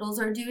hospitals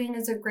are doing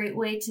is a great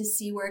way to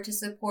see where to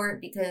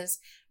support, because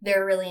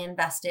they're really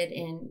invested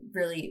in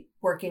really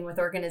working with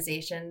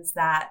organizations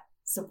that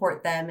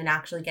support them and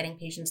actually getting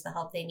patients the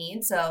help they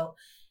need. So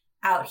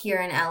out here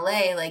in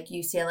LA, like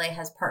UCLA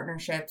has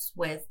partnerships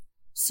with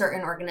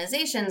certain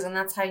organizations, and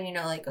that's how you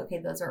know, like, okay,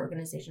 those are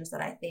organizations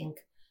that I think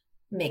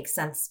make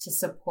sense to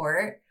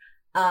support.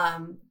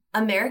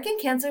 American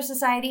Cancer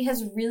Society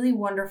has really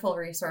wonderful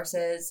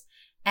resources.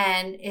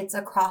 and it's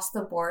across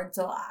the board.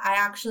 So I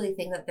actually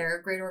think that they're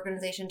a great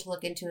organization to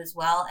look into as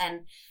well.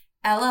 And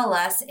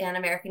LLS and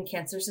American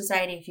Cancer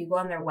Society, if you go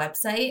on their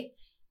website,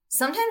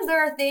 sometimes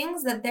there are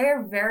things that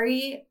they're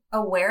very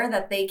aware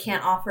that they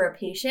can't offer a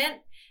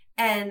patient.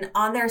 And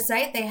on their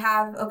site, they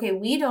have, okay,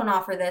 we don't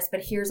offer this,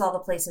 but here's all the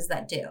places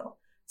that do.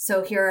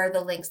 So here are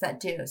the links that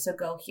do. So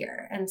go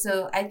here. And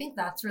so I think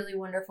that's really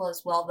wonderful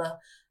as well,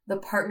 the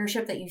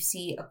partnership that you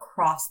see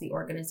across the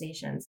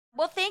organizations.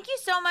 Well, thank you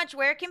so much.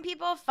 Where can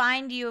people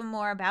find you and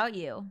more about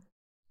you?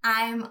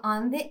 I'm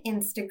on the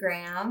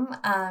Instagram.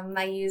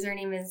 My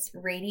username is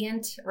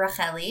Radiant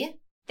Racheli.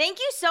 Thank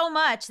you so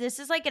much. This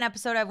is like an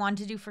episode I've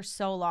wanted to do for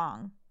so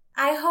long.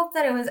 I hope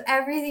that it was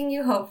everything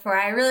you hoped for.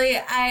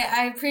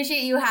 I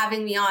appreciate you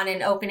having me on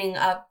and opening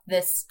up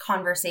this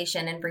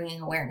conversation and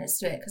bringing awareness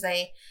to it, because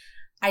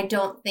I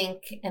don't think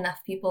enough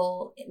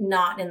people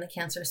not in the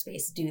cancer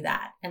space do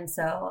that. And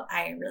so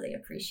I really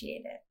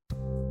appreciate it.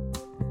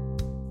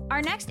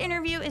 Our next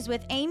interview is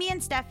with Amy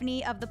and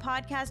Stephanie of the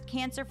podcast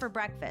Cancer for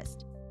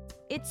Breakfast.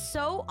 It's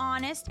so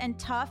honest and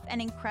tough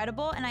and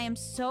incredible, and I am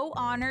so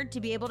honored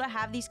to be able to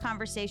have these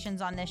conversations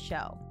on this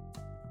show.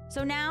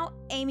 So now,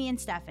 Amy and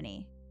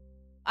Stephanie.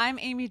 I'm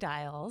Amy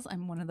Dials.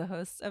 I'm one of the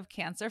hosts of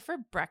Cancer for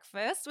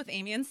Breakfast with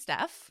Amy and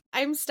Steph.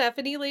 I'm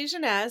Stephanie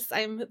Lejeunesse.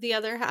 I'm the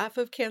other half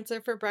of Cancer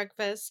for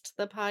Breakfast,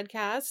 the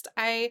podcast.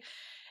 I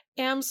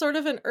am sort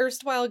of an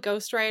erstwhile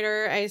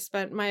ghostwriter. I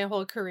spent my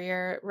whole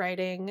career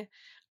writing,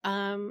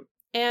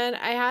 and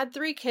I had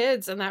 3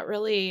 kids, and that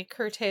really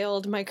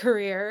curtailed my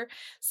career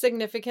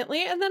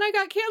significantly. And then I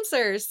got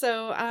cancer.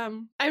 So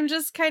I'm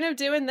just kind of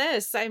doing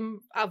this. I'm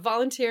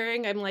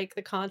volunteering. I'm like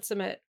the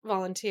consummate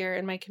volunteer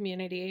in my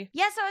community.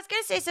 Yeah, so I was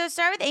going to say, so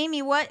start with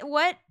Amy.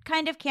 What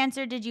kind of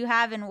cancer did you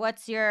have, and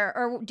what's your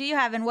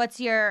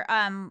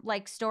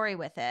like story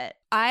with it?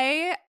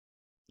 I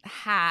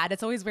had,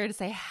 it's always weird to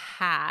say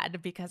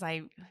had because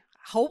I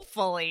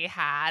hopefully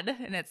had,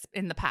 and it's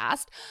in the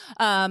past,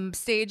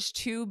 stage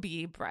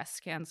 2B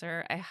breast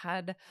cancer. I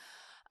had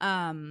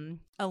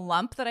a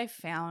lump that I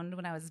found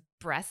when I was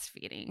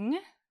breastfeeding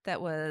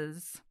that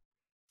was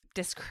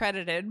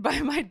discredited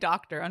by my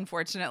doctor,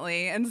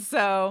 unfortunately. And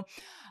so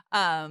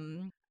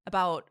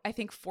about, I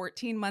think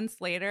 14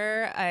 months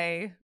later,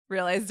 I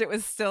realized it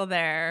was still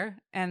there,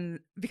 and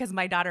because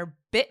my daughter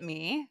bit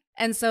me.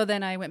 And so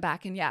then I went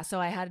back, and so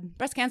I had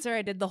breast cancer.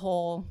 I did the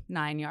whole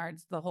 9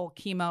 yards, the whole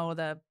chemo,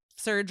 the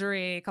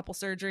surgery, a couple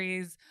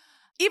surgeries.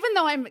 Even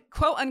though I'm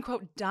quote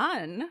unquote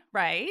done,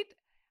 right?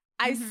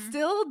 I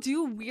still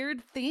do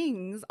weird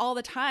things all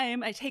the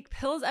time. I take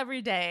pills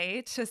every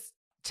day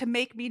to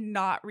make me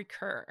not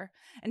recur,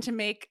 and to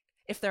make,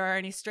 if there are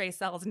any stray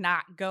cells,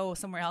 not go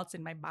somewhere else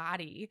in my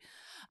body.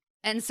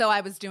 And so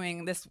I was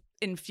doing this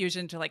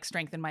infusion to like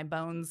strengthen my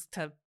bones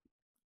to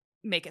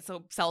make it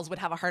so cells would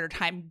have a harder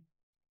time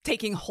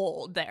taking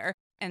hold there.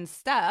 And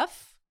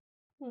Steph.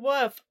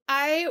 Woof.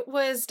 I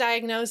was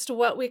diagnosed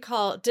what we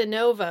call de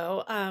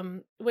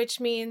novo, which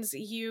means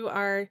you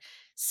are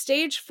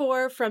stage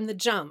 4 from the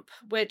jump,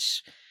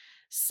 which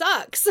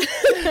sucks.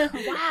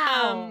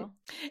 Wow.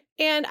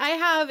 And I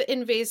have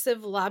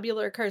invasive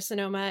lobular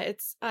carcinoma.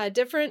 It's a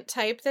different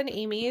type than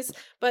Amy's,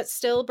 but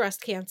still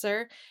breast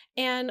cancer.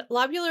 And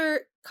lobular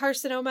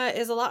carcinoma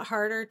is a lot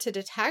harder to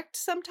detect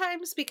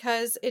sometimes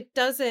because it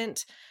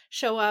doesn't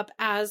show up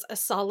as a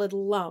solid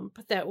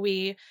lump that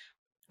we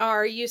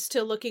are used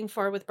to looking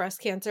for with breast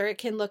cancer. It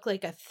can look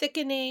like a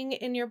thickening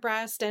in your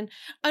breast. And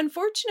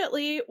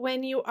unfortunately,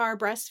 when you are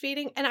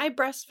breastfeeding, and I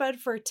breastfed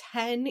for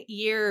 10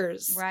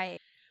 years. Right.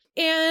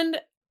 And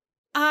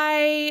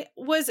I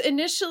was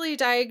initially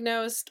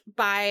diagnosed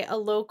by a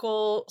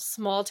local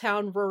small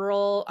town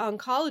rural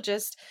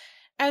oncologist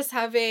as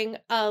having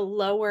a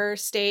lower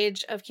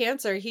stage of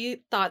cancer.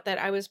 He thought that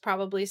I was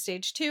probably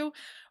stage 2,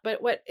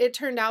 but what it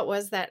turned out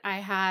was that I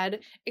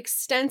had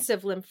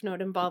extensive lymph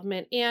node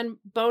involvement and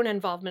bone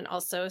involvement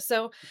also.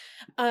 So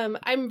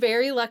I'm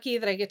very lucky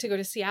that I get to go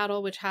to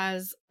Seattle, which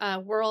has a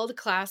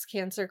world-class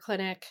cancer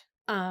clinic,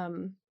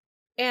 and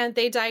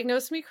they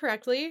diagnosed me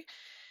correctly.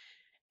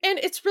 And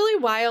it's really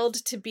wild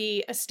to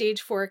be a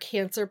stage 4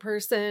 cancer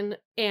person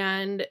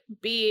and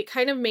be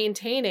kind of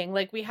maintaining,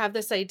 like we have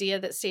this idea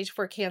that stage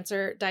 4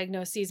 cancer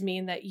diagnoses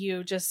mean that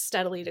you just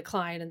steadily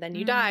decline and then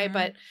you die.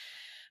 But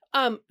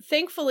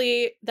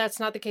thankfully, that's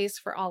not the case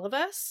for all of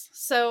us.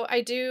 So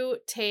I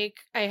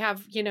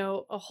have,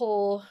 a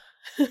whole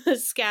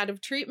scat of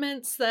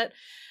treatments that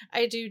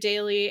I do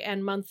daily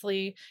and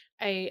monthly.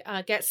 I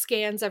get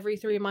scans every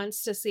 3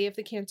 months to see if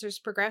the cancer's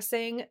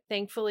progressing.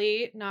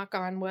 Thankfully, knock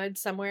on wood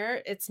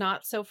somewhere, it's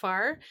not so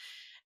far.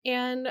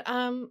 And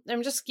I'm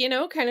just,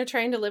 kind of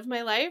trying to live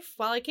my life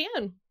while I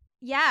can.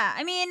 Yeah.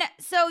 I mean,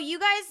 so you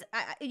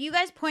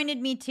guys pointed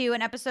me to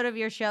an episode of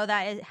your show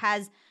that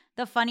has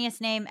the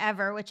funniest name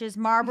ever, which is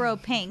Marlboro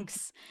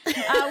Pinks, which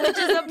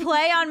is a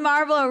play on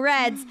Marlboro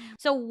Reds.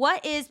 So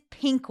what is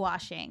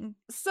pinkwashing?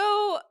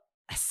 So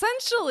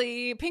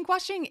essentially,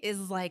 pinkwashing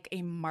is like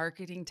a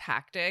marketing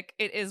tactic.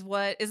 It is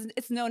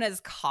it's known as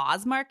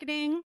cause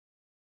marketing.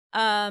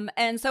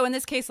 And so in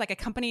this case, like a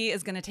company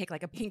is going to take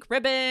like a pink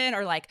ribbon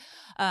or like,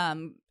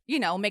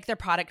 make their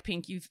product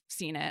pink. You've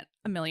seen it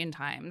a million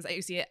times.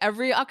 You see it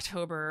every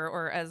October,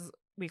 or as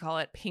we call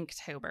it,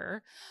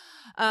 Pinktober.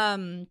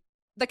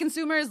 The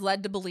consumer is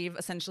led to believe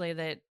essentially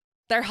that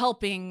they're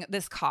helping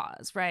this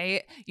cause,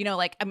 right?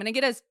 Like I'm going to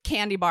get a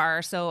candy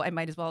bar, so I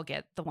might as well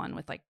get the one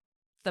with like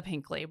the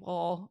pink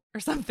label or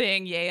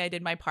something. Yay, I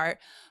did my part.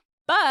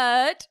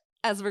 But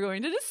as we're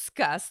going to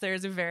discuss,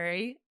 there's a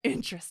very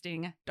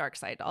interesting dark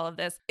side to all of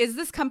this. Is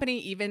this company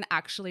even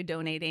actually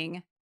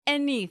donating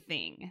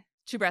anything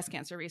to breast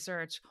cancer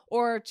research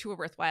or to a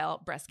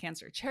worthwhile breast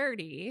cancer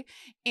charity?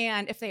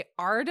 And if they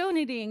are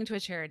donating to a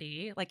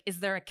charity, like, is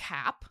there a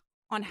cap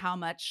on how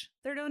much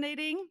they're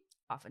donating?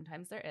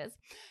 Oftentimes there is.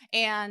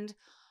 And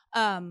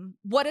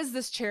what is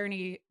this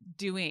charity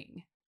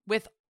doing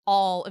with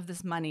all of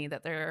this money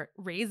that they're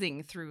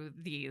raising through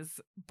these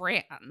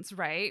brands,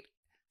 right?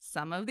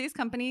 Some of these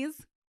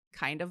companies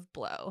kind of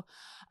blow.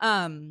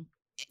 And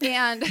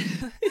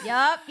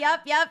Yep.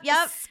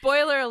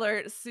 Spoiler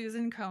alert,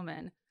 Susan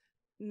Komen,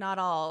 not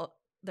all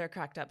they're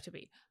cracked up to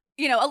be.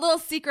 A little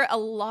secret, a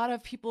lot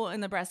of people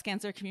in the breast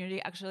cancer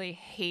community actually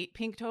hate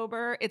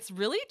Pinktober. It's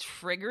really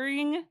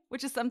triggering,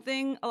 which is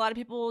something a lot of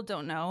people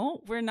don't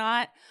know. We're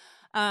not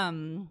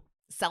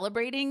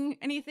celebrating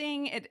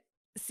anything.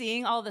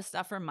 Seeing all this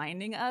stuff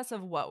reminding us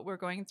of what we're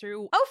going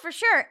through. Oh, for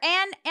sure.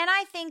 And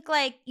I think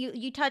like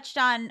you touched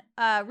on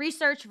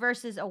research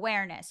versus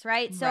awareness,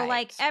 right? So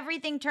like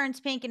everything turns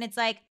pink and it's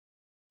like,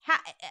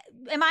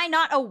 am I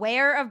not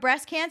aware of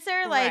breast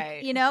cancer?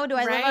 Like, do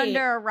I live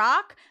under a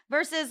rock?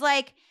 Versus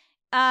like,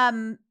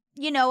 a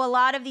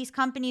lot of these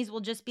companies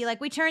will just be like,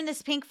 we turn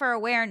this pink for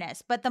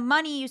awareness, but the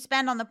money you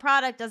spend on the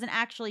product doesn't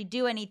actually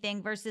do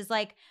anything versus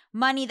like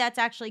money that's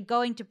actually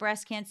going to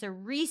breast cancer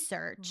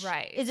research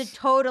is a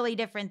totally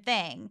different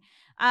thing.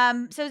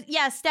 So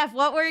yeah, Steph,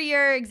 what were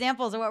your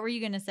examples or what were you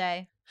going to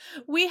say?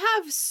 We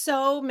have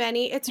so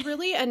many. It's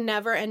really a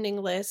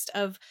never-ending list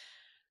of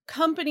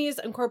companies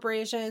and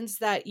corporations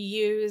that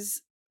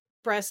use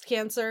breast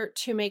cancer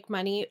to make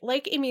money.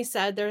 Like Amy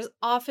said, there's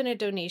often a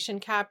donation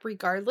cap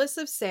regardless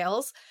of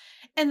sales.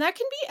 And that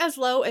can be as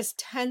low as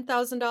 $10,000,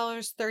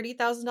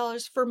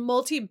 $30,000 for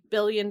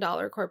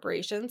multi-billion-dollar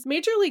corporations.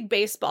 Major League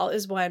Baseball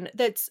is one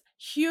that's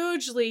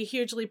hugely,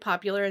 hugely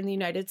popular in the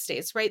United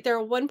States, right? They're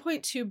a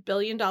 $1.2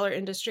 billion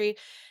industry,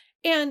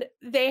 and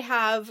they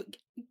have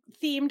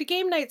themed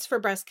game nights for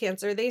breast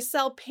cancer. They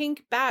sell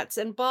pink bats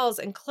and balls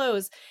and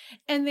clothes,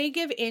 and they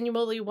give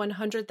annually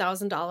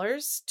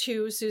 $100,000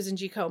 to Susan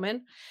G.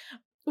 Komen,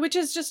 which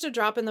is just a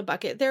drop in the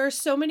bucket. There are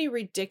so many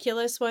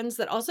ridiculous ones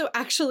that also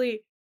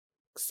actually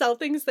sell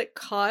things that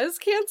cause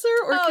cancer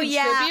or contribute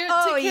to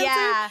cancer.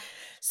 Yeah.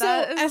 So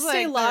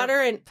Estee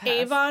Lauder and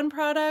Avon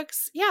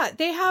products,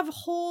 they have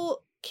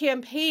whole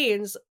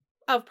campaigns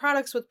of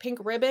products with pink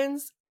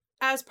ribbons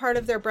as part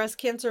of their breast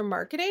cancer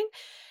marketing.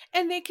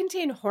 And they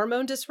contain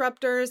hormone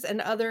disruptors and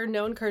other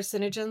known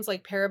carcinogens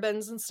like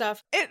parabens and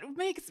stuff. It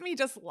makes me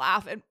just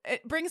laugh.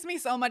 It brings me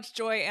so much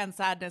joy and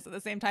sadness at the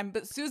same time.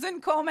 But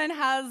Susan Komen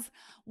has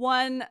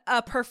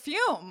a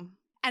perfume,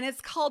 and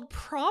it's called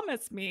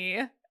Promise Me.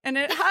 And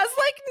it has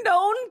like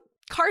known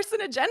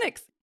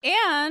carcinogenics.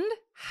 And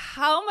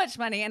how much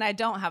money, and I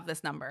don't have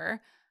this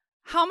number,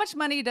 how much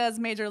money does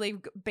Major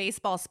League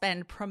Baseball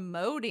spend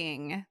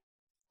promoting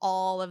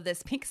all of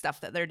this pink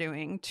stuff that they're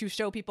doing to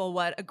show people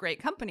what a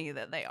great company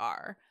that they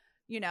are,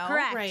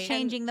 Correct. Right.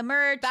 Changing the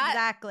merch.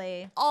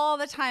 Exactly. All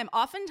the time.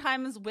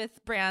 Oftentimes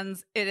with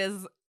brands,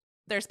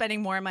 they're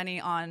spending more money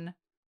on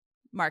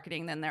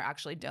marketing than they're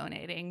actually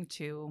donating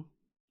to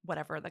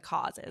whatever the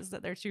cause is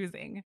that they're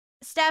choosing.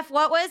 Steph,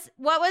 what was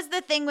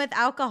the thing with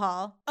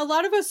alcohol? A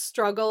lot of us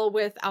struggle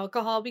with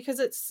alcohol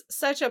because it's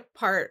such a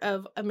part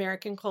of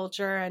American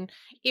culture. And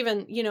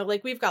even,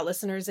 like we've got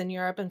listeners in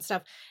Europe and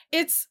stuff.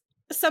 It's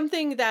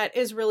something that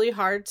is really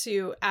hard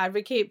to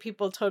advocate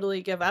people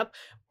totally give up.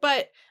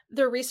 But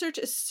the research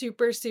is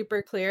super,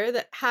 super clear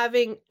that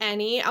having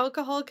any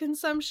alcohol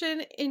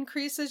consumption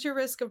increases your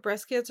risk of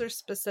breast cancer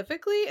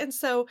specifically. And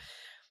so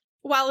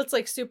while it's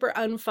like super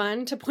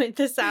unfun to point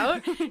this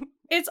out,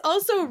 it's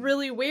also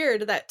really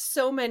weird that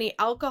so many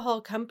alcohol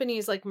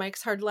companies like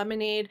Mike's Hard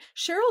Lemonade,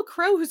 Sheryl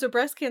Crow, who's a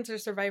breast cancer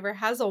survivor,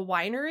 has a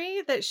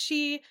winery that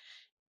she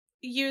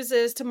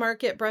uses to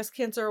market breast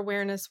cancer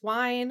awareness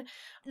wine.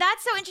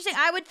 That's so interesting.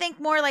 I would think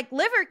more like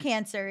liver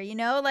cancer,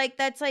 like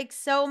that's like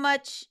so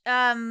much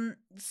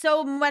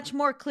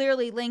more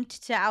clearly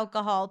linked to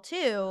alcohol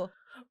too.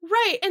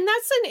 Right. And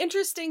that's an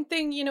interesting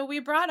thing. We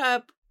brought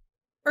up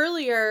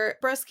earlier,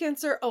 breast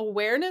cancer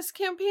awareness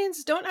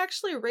campaigns don't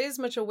actually raise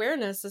much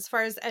awareness as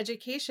far as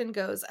education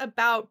goes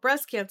about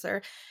breast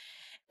cancer.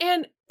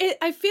 And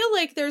I feel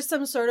like there's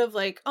some sort of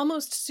like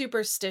almost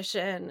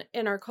superstition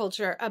in our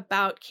culture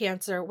about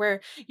cancer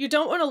where you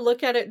don't want to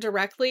look at it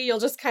directly. You'll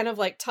just kind of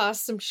like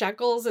toss some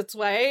shekels its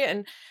way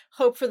and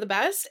hope for the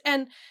best.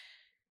 And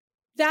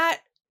that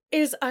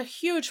is a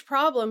huge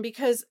problem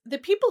because the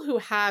people who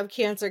have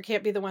cancer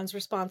can't be the ones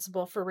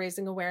responsible for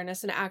raising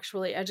awareness and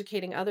actually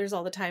educating others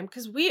all the time,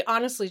 because we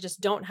honestly just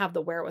don't have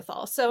the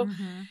wherewithal. So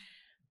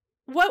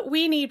what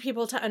we need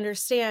people to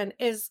understand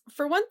is,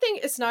 for one thing,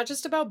 it's not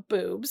just about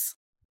boobs.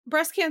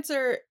 Breast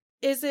cancer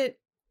isn't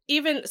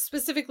even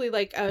specifically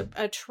like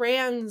a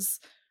trans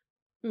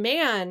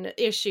man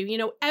issue. You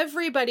know,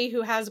 everybody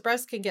who has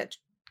breast can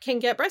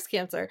get breast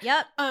cancer.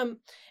 Yep.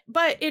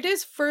 But it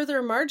is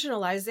further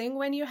marginalizing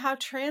when you have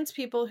trans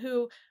people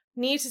who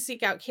need to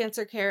seek out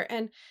cancer care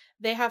and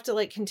they have to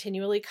like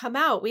continually come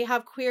out. We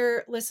have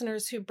queer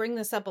listeners who bring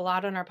this up a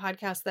lot on our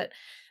podcast, that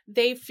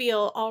they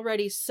feel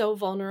already so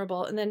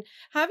vulnerable, and then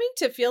having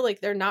to feel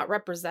like they're not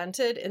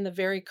represented in the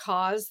very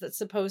cause that's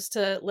supposed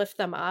to lift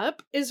them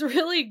up is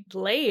really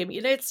lame.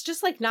 You know, it's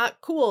just like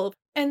not cool.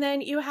 And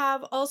then you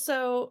have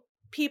also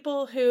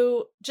people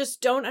who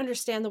just don't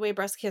understand the way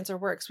breast cancer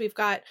works. We've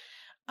got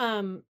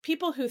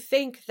people who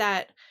think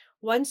that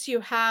once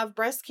you have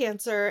breast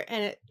cancer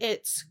and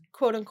it's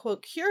quote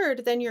unquote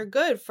cured, then you're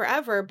good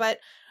forever. But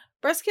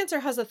breast cancer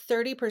has a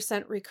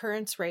 30%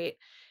 recurrence rate.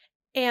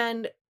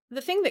 And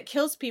the thing that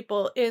kills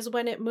people is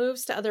when it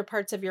moves to other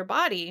parts of your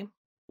body,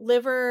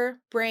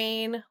 liver,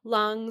 brain,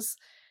 lungs.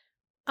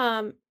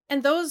 And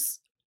those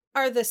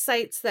are the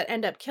sites that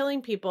end up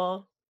killing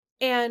people.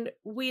 And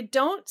we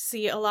don't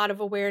see a lot of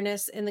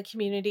awareness in the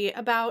community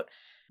about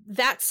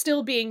that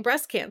still being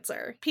breast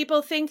cancer.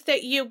 People think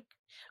that you,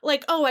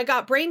 like, oh, I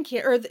got brain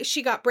cancer, or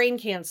she got brain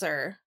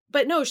cancer.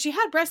 But no, she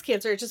had breast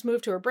cancer. It just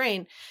moved to her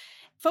brain.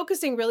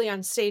 Focusing really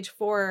on stage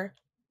 4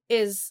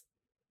 is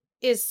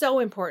so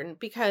important,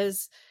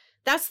 because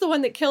that's the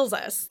one that kills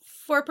us.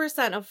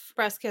 4% of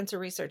breast cancer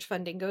research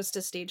funding goes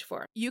to stage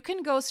 4. You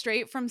can go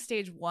straight from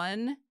stage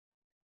 1.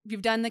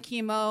 You've done the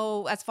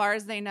chemo, as far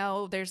as they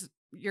know,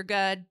 you're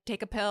good.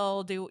 Take a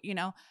pill,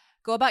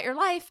 go about your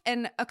life.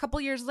 And a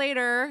couple years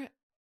later,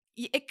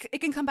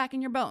 it can come back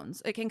in your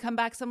bones. It can come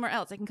back somewhere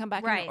else. It can come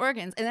back in your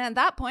organs. And then at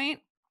that point,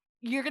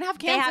 you're going to have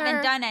cancer. They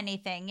haven't done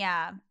anything.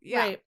 Yeah.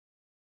 Right.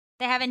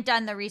 They haven't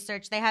done the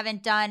research. They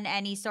haven't done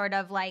any sort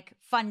of like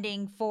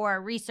funding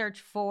for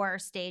research for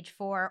stage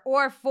 4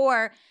 or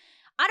for,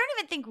 I don't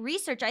even think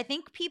research. I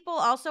think people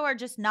also are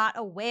just not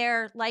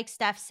aware, like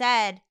Steph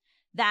said,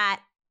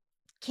 that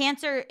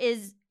cancer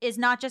is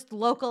not just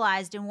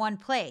localized in one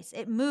place.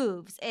 It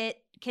moves. It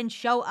can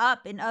show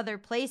up in other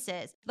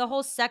places. The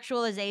whole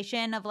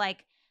sexualization of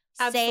like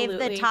save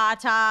the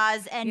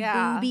tatas and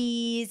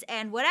boobies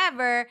and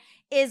whatever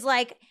is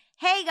like,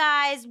 hey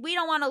guys, we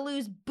don't want to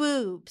lose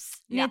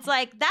boobs. And it's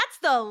like, that's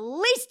the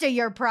least of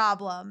your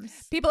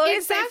problems. People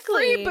always say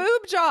free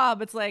boob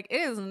job. It's like, it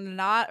is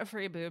not a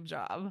free boob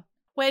job.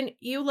 When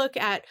you look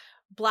at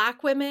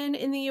Black women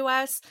in the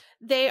US,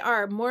 they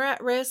are more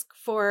at risk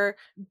for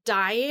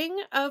dying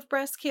of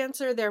breast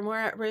cancer. They're more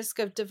at risk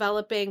of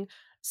developing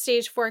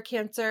stage 4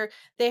 cancer.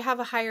 They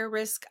have a higher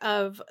risk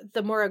of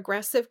the more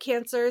aggressive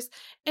cancers.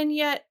 And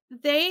yet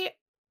they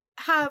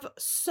have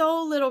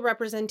so little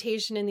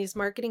representation in these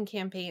marketing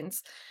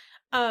campaigns.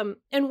 And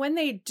when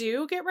they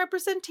do get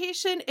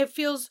representation, it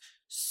feels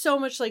so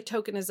much like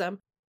tokenism.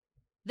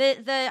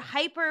 The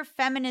hyper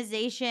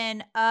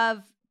feminization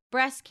of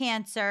breast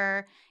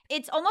cancer,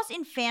 it's almost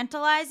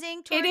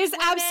infantilizing towards It is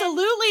women,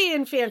 absolutely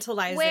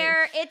infantilizing.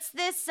 where it's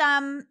this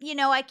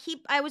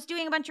I was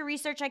doing a bunch of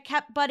research. I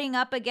kept butting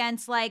up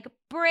against like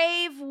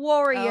brave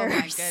warriors. Oh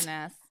my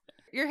goodness.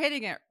 You're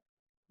hitting it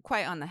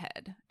quite on the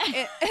head.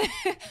 I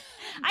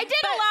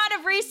did a lot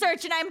of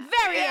research and I'm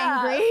very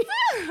angry.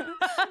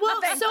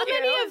 Well, so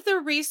many of the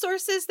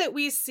resources that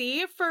we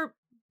see for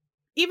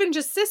even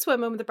just cis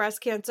women with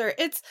breast cancer,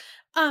 it's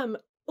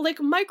like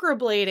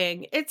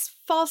microblading, it's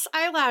false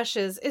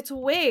eyelashes, it's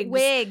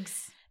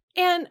wigs.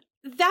 And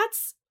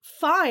that's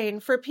fine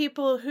for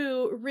people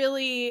who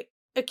really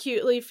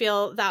acutely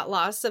feel that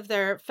loss of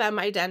their femme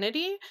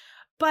identity.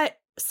 But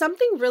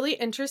something really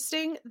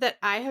interesting that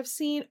I have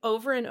seen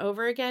over and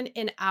over again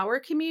in our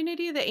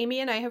community that Amy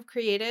and I have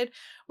created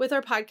with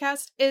our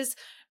podcast is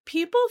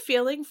people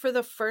feeling for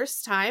the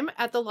first time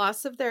at the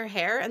loss of their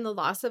hair and the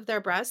loss of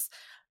their breasts,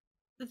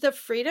 the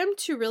freedom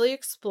to really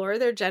explore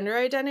their gender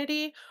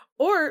identity,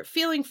 or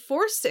feeling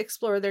forced to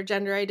explore their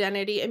gender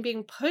identity and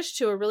being pushed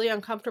to a really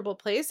uncomfortable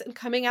place and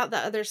coming out the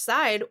other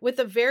side with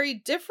a very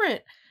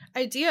different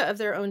idea of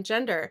their own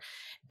gender.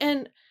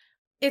 And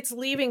it's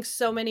leaving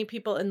so many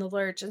people in the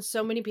lurch and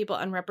so many people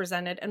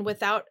unrepresented and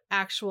without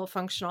actual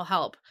functional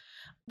help.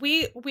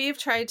 We've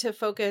tried to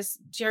focus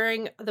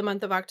during the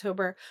month of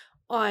October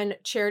on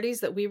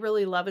charities that we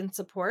really love and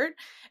support.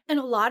 And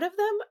a lot of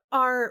them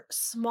are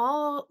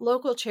small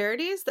local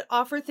charities that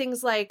offer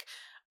things like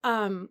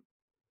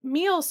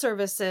meal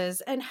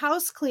services and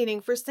house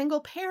cleaning for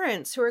single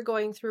parents who are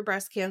going through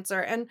breast cancer,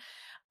 and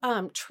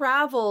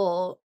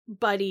travel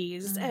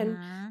buddies and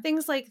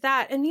things like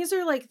that. And these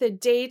are like the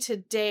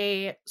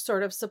day-to-day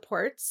sort of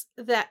supports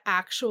that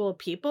actual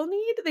people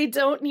need. They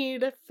don't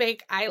need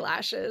fake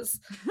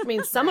eyelashes. I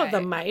mean, some of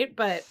them might,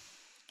 but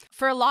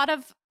for a lot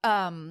of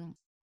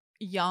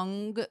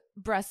young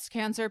breast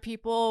cancer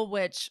people,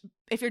 which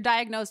if you're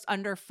diagnosed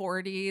under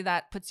 40,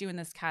 that puts you in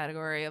this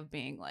category of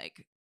being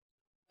like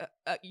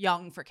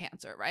young for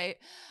cancer, right?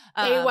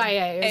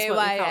 AYA is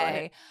what we call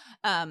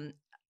it.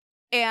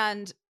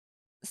 And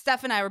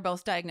Steph and I were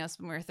both diagnosed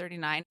when we were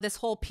 39. This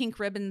whole pink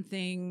ribbon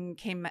thing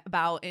came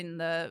about in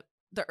the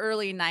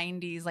early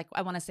 90s, like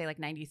I want to say like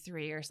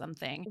 93 or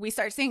something. We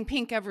start seeing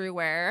pink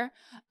everywhere.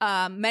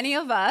 Many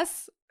of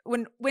us,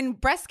 when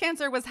breast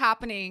cancer was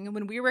happening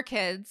when we were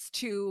kids,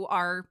 to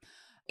our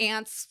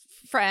aunt's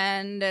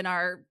friend and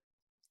our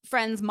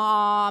friend's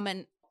mom,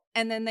 and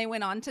then they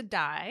went on to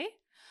die.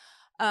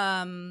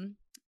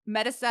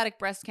 Metastatic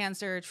breast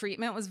cancer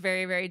treatment was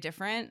very, very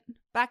different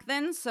back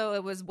then. So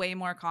it was way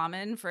more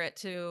common for it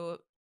to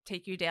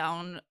take you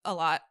down a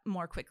lot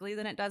more quickly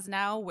than it does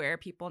now, where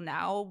people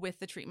now with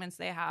the treatments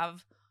they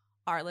have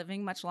are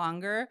living much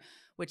longer,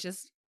 which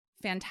is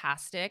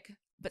fantastic,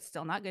 but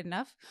still not good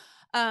enough.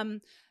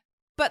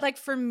 But like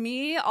for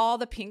me, all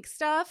the pink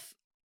stuff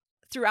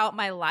throughout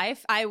my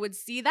life, I would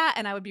see that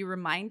and I would be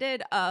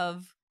reminded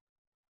of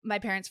my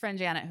parents' friend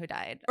Janet who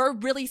died, or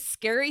really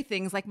scary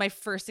things like my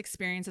first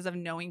experiences of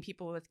knowing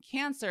people with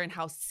cancer and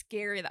how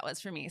scary that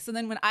was for me. So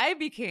then when I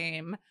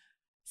became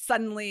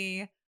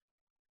suddenly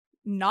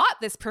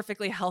not this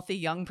perfectly healthy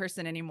young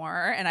person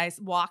anymore, and I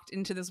walked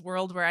into this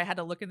world where I had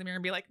to look in the mirror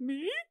and be like,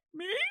 me?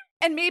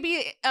 And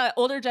maybe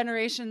older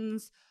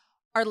generations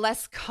are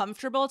less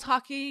comfortable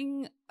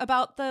talking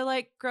about the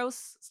like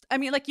gross. I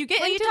mean, like you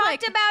get into, you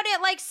talked about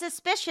it like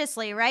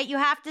suspiciously, right? You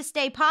have to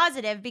stay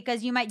positive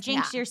because you might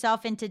jinx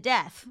yourself into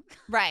death.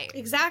 Right.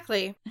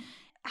 Exactly.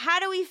 How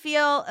do we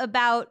feel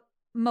about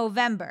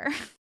Movember?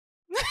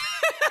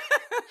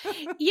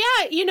 Yeah,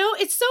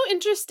 it's so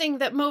interesting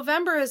that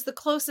Movember is the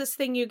closest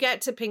thing you get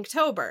to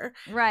Pinktober.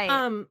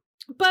 Right.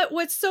 But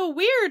what's so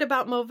weird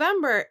about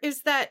Movember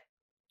is that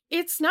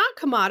it's not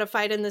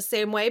commodified in the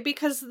same way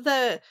because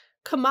the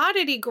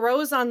commodity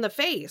grows on the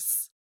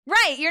face.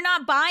 Right. You're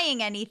not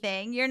buying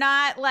anything. You're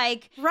not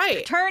like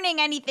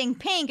turning anything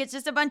pink. It's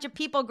just a bunch of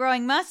people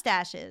growing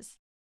mustaches.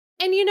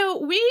 And,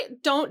 we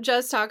don't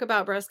just talk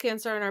about breast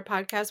cancer on our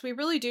podcast. We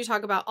really do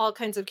talk about all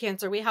kinds of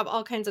cancer. We have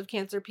all kinds of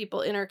cancer people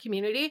in our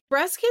community.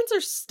 Breast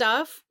cancer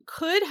stuff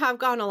could have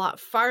gone a lot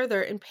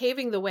farther in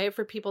paving the way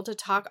for people to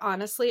talk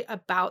honestly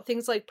about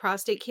things like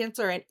prostate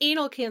cancer and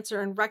anal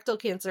cancer and rectal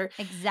cancer.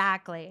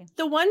 Exactly.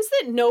 The ones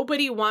that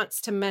nobody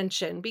wants to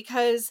mention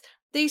because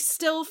they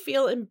still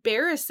feel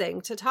embarrassing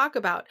to talk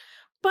about.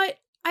 But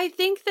I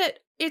think that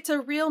it's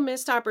a real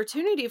missed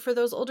opportunity for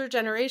those older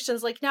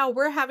generations. Like now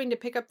we're having to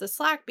pick up the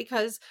slack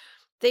because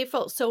they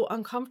felt so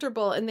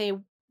uncomfortable and they,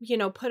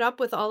 put up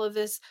with all of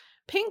this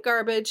pink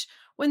garbage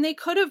when they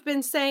could have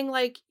been saying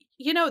like,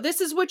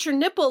 this is what your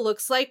nipple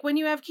looks like when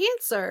you have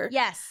cancer.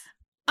 Yes.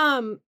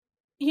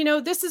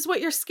 This is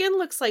what your skin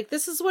looks like.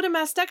 This is what a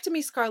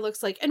mastectomy scar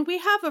looks like. And we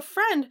have a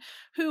friend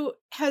who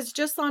has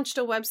just launched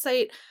a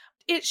website.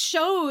 It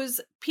shows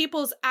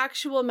people's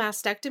actual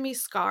mastectomy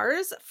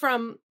scars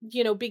from,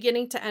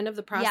 beginning to end of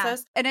the process.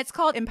 Yeah. And it's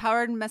called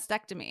Empowered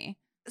Mastectomy.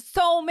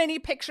 So many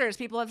pictures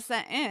people have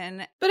sent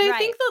in. But I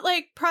think that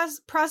like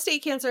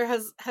prostate cancer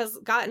has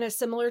gotten a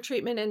similar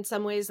treatment in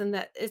some ways, in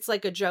that it's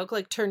like a joke,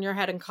 like turn your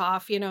head and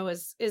cough,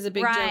 is a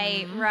big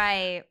joke.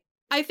 Right.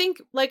 I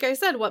think, like I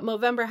said, what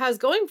Movember has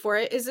going for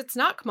it is it's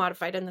not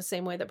commodified in the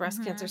same way that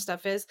breast cancer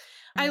stuff is.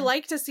 I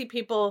like to see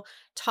people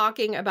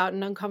talking about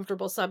an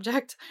uncomfortable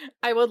subject.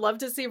 I would love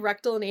to see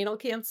rectal and anal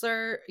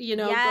cancer, go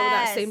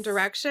that same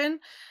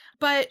direction.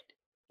 But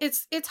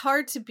it's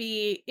hard to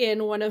be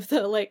in one of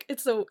the, like,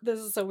 this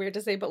is so weird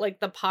to say, but like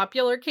the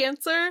popular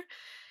cancer.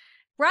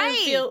 Right.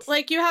 I feel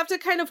like you have to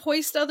kind of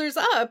hoist others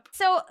up.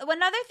 So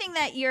another thing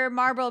that your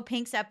Marlboro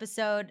Pinks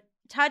episode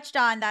touched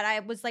on that I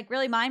was like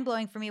really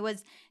mind-blowing for me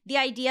was the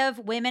idea of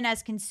women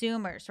as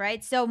consumers,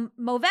 right? So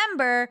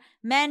Movember,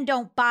 men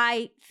don't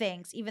buy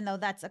things, even though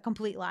that's a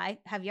complete lie.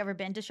 Have you ever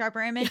been to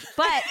Sharper Image?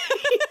 But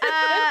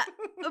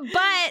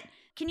but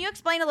can you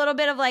explain a little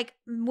bit of like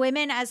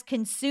women as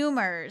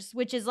consumers,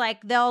 which is like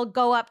they'll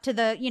go up to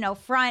the,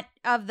 front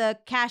of the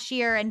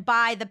cashier and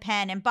buy the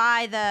pen and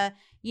buy the,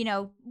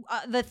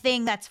 the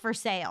thing that's for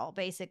sale,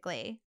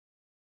 basically.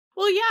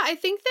 Well, yeah, I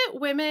think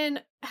that women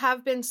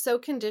have been so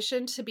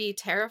conditioned to be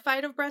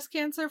terrified of breast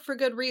cancer for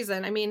good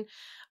reason. I mean,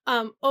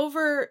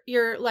 over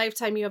your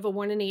lifetime, you have a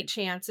 1 in 8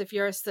 chance, if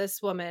you're a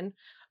cis woman,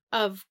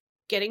 of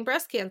getting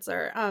breast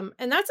cancer.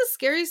 And that's a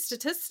scary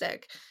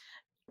statistic.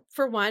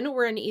 For one,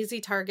 we're an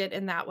easy target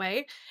in that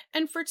way.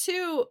 And for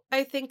two,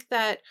 I think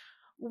that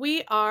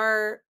we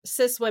are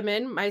cis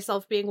women,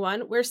 myself being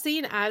one, we're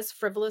seen as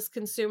frivolous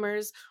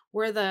consumers.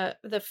 We're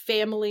the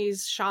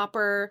family's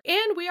shopper.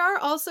 And we are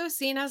also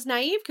seen as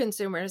naive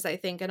consumers, I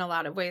think, in a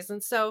lot of ways.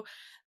 And so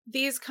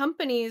these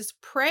companies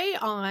prey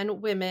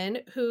on women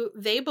who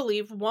they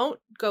believe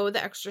won't go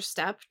the extra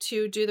step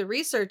to do the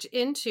research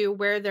into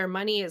where their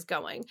money is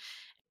going.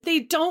 They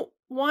don't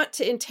want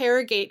to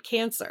interrogate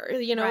cancer.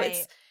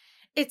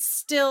 It's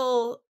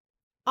still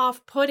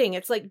off-putting.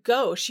 It's like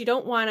gauche. You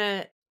don't want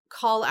to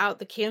call out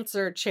the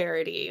cancer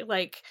charity.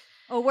 Like,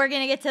 oh, we're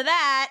going to get to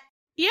that.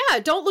 Yeah,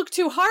 don't look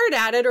too hard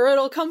at it or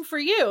it'll come for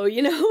you,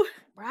 you know?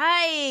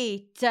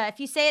 Right. If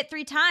you say it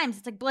 3 times,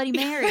 it's like Bloody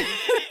Mary.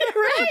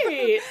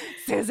 Right.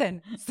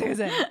 Susan.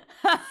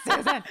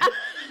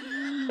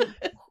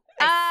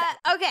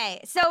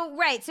 Okay.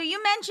 So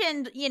you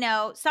mentioned,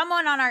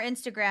 someone on our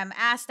Instagram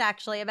asked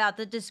actually about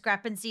the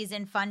discrepancies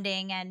in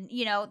funding and,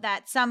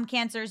 that some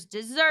cancers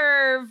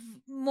deserve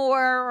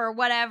more or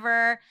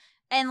whatever.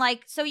 And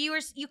so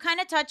you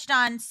kind of touched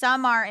on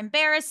some are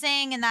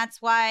embarrassing, and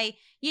that's why,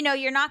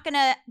 you're not going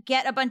to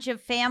get a bunch of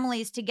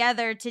families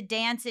together to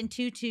dance in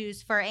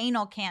tutus for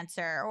anal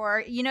cancer,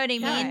 or, you know what I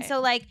mean? Right.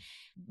 So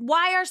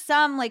why are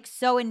some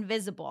so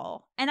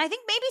invisible? And I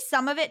think maybe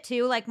some of it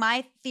too,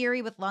 my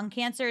theory with lung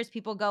cancer is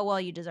people go,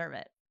 well, you deserve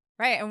it.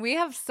 Right. And we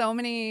have so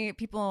many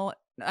people,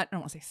 I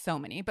don't want to say so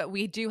many, but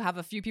we do have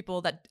a few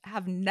people that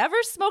have never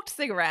smoked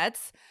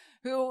cigarettes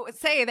who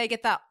say they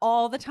get that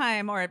all the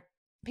time, or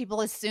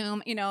people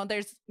assume,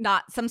 there's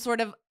not some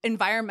sort of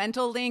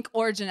environmental link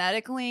or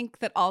genetic link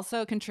that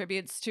also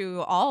contributes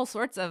to all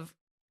sorts of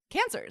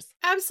cancers.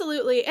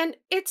 Absolutely. And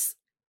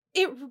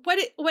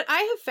what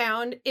I have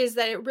found is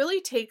that it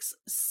really takes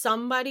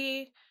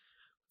somebody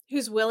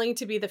who's willing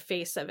to be the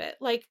face of it.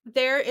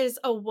 There is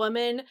a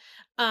woman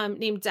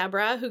named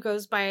Deborah who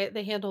goes by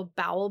the handle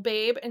Bowel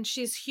Babe, and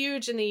she's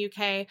huge in the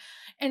UK,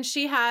 and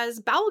she has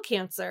bowel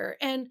cancer.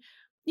 And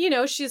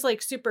she's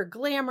super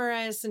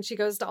glamorous, and she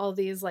goes to all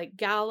these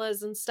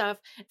galas and stuff.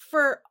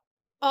 For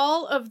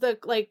all of the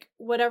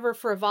whatever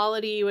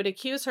frivolity you would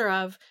accuse her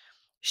of,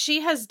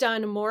 she has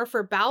done more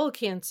for bowel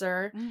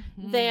cancer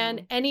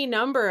than any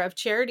number of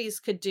charities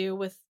could do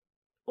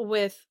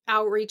with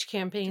outreach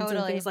campaigns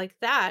and things like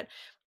that.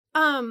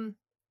 And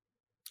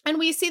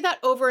we see that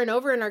over and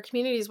over in our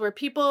communities, where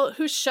people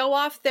who show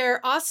off their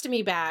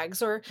ostomy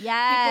bags, or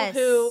people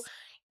who,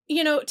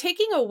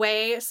 taking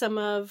away some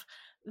of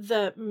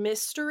the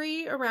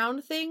mystery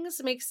around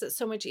things makes it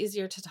so much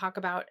easier to talk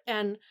about.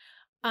 And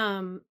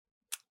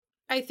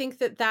I think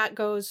that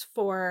goes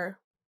for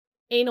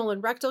anal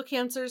and rectal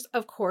cancers.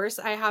 Of course,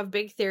 I have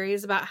big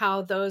theories about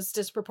how those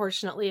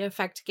disproportionately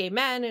affect gay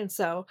men. And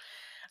so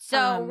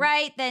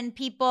right, then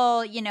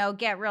people,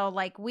 get real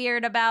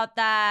weird about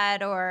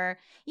that, or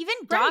even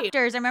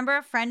doctors. I remember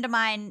a friend of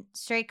mine,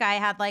 straight guy,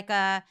 had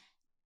a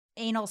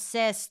anal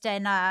cyst,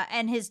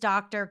 and his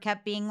doctor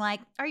kept being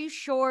like, "Are you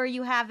sure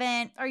you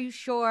haven't? Are you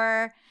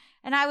sure?"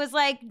 And I was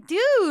like,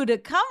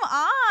 "Dude, come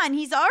on,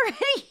 he's already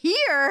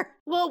here."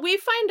 Well, we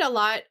find a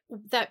lot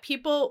that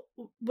people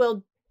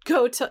will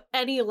go to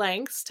any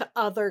lengths to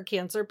other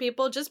cancer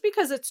people just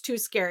because it's too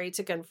scary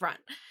to confront.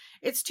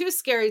 It's too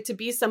scary to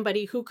be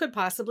somebody who could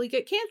possibly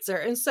get cancer.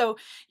 And so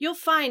you'll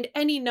find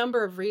any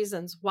number of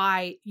reasons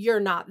why you're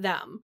not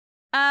them.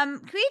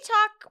 Can we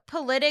talk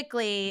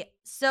politically?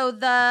 So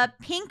the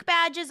pink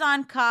badges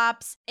on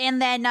cops, and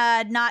then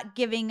not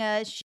giving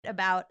a shit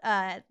about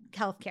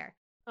healthcare.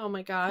 Oh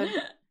my God.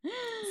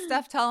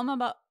 Steph, tell them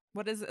about,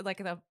 what is it,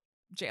 the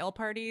jail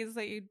parties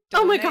that you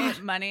Oh my donate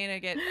God. money to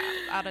get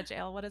out of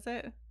jail? What is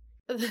it?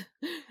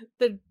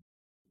 The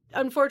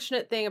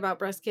unfortunate thing about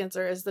breast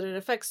cancer is that it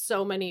affects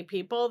so many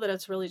people that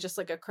it's really just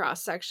a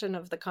cross section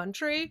of the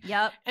country.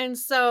 Yep. And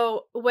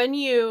so when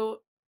you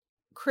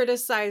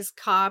criticize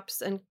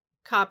cops and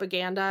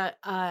propaganda,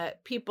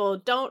 people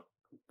don't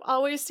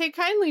always take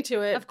kindly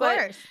to it. Of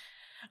course.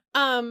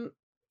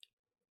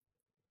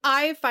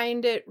 I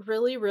find it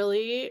really,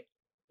 really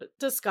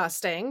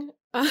disgusting,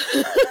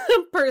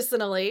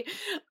 personally.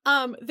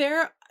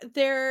 There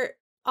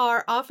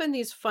are often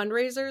these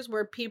fundraisers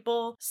where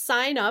people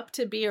sign up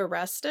to be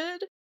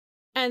arrested,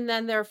 and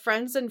then their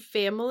friends and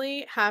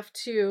family have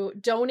to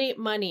donate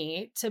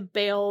money to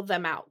bail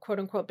them out, quote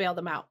unquote, bail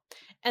them out.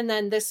 And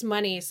then this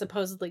money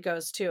supposedly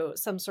goes to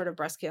some sort of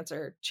breast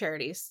cancer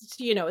charities.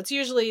 It's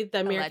usually the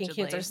American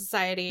Allegedly. Cancer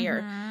Society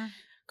or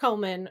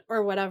Komen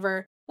or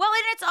whatever. Well,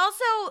 and it's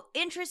also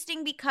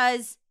interesting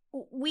because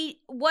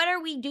what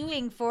are we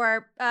doing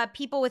for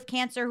people with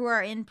cancer who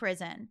are in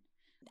prison?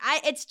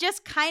 It's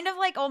just kind of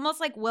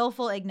almost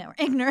willful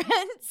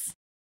ignorance.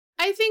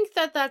 I think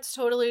that's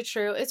totally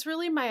true. It's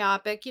really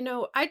myopic.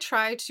 I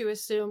try to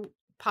assume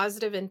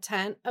positive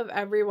intent of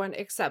everyone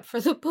except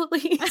for the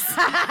police.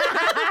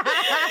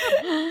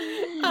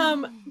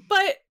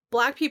 But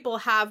Black people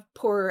have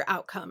poorer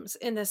outcomes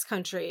in this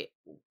country.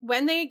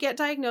 When they get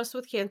diagnosed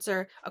with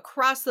cancer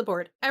across the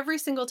board, every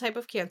single type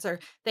of cancer,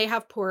 they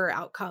have poorer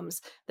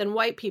outcomes than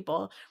white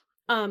people.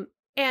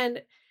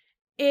 And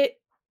it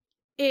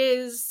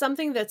is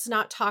something that's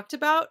not talked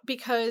about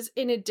because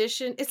in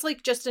addition, it's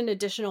just an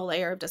additional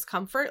layer of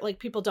discomfort.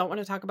 People don't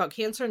want to talk about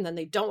cancer, and then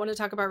they don't want to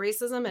talk about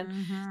racism,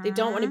 and they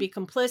don't want to be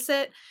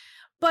complicit.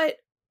 But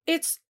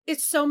it's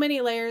so many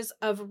layers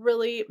of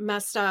really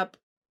messed up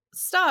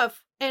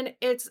stuff. And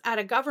it's at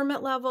a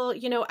government level.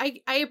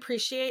 I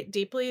appreciate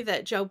deeply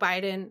that Joe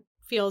Biden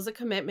feels a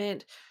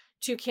commitment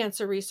to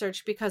cancer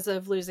research because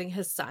of losing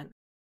his son.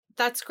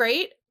 That's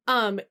great.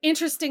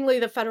 Interestingly,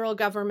 the federal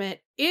government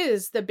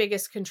is the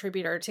biggest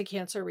contributor to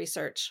cancer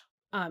research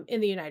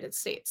in the United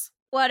States.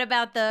 What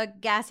about the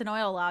gas and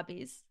oil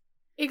lobbies?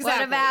 Exactly.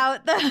 What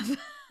about the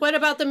What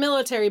about the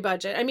military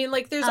budget? I mean,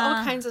 like, there's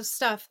all kinds of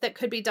stuff that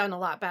could be done a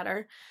lot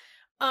better.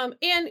 And,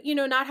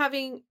 not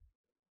having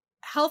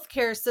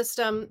healthcare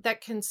system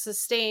that can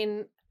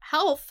sustain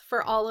health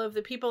for all of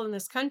the people in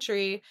this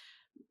country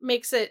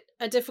makes it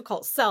a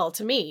difficult sell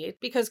to me,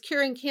 because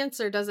curing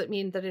cancer doesn't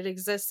mean that it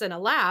exists in a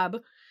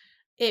lab.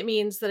 It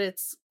means that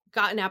it's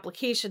got an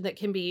application that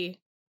can be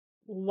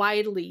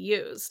widely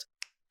used.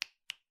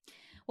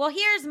 Well,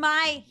 here's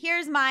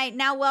my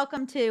now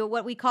welcome to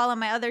what we call on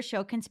my other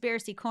show,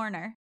 Conspiracy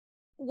Corner.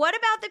 What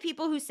about the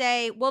people who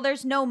say, well,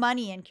 there's no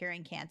money in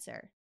curing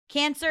cancer?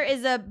 Cancer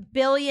is a $1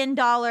 billion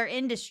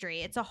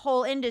industry. It's a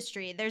whole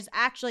industry. There's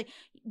actually,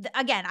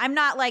 again, I'm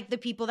not like the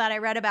people that I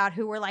read about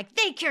who were like,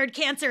 they cured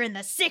cancer in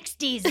the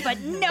 60s, but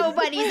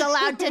nobody's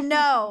allowed to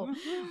know.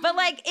 But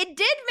like, it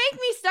did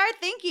make me start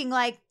thinking,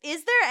 like,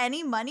 is there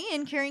any money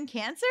in curing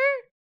cancer?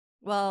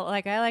 Well,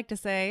 like I like to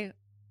say,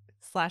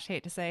 /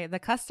 hate to say, the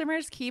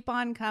customers keep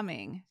on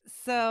coming.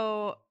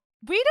 So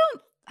we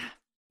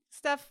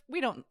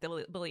don't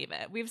believe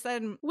it. We've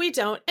said we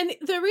don't. And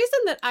the reason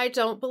that I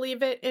don't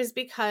believe it is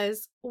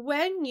because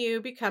when you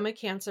become a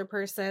cancer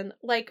person,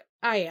 like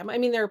I am, I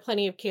mean, there are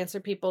plenty of cancer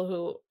people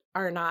who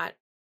are not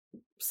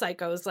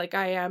psychos like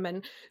I am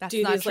and That's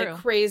do not these true. like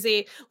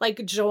crazy,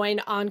 like join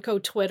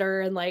Onco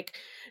Twitter and like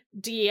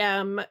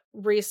DM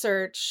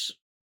research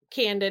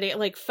candidate,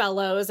 like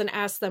fellows, and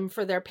ask them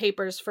for their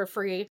papers for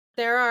free.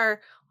 There are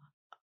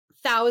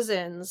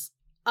thousands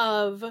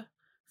of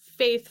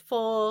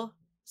faithful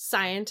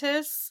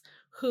scientists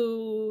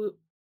who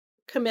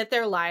commit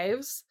their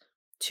lives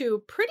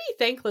to pretty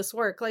thankless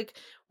work. Like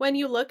when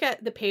you look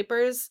at the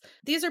papers,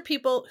 these are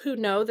people who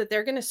know that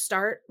they're going to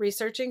start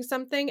researching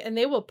something and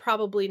they will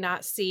probably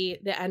not see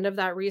the end of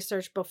that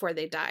research before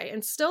they die.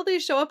 And still they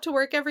show up to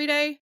work every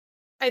day.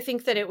 I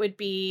think that it would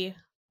be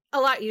a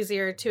lot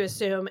easier to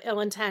assume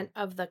ill intent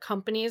of the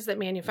companies that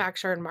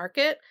manufacture and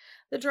market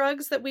the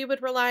drugs that we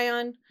would rely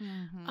on.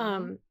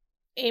 Mm-hmm.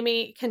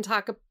 Amy can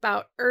talk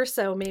about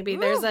Urso. Maybe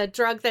there's a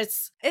drug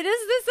that's... It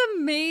is this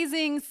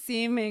amazing,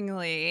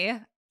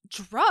 seemingly,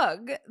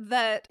 drug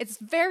that it's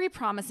very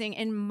promising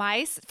in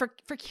mice for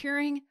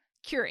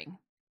curing.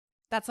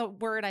 That's a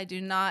word I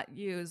do not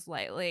use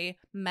lightly.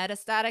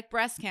 Metastatic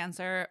breast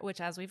cancer, which,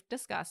 as we've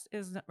discussed,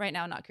 is right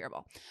now not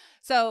curable.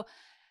 So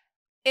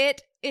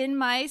it, in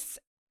mice,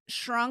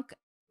 shrunk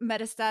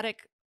metastatic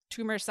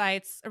tumor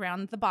sites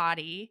around the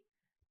body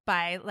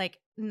by like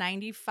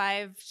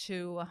 95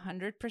 to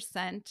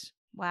 100%.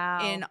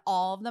 Wow. In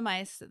all of the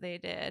mice that they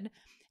did.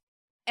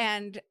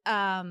 And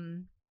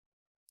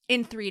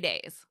in 3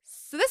 days.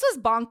 So this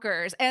was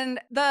bonkers. And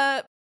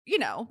the,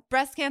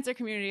 breast cancer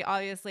community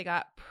obviously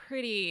got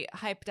pretty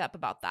hyped up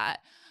about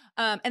that.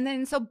 And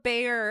then so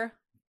Bayer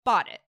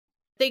bought it.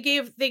 They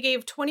gave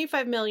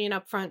 $25 million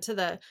up front to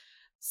the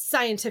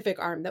scientific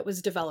arm that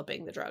was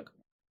developing the drug.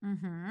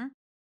 Mm-hmm.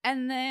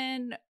 And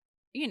then,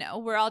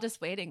 we're all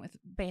just waiting with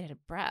bated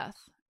breath.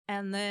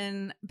 And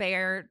then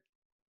Bayer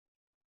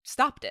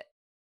stopped it.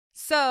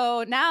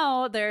 So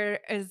now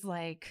there is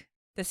like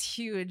this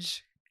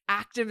huge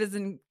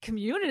activism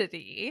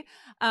community.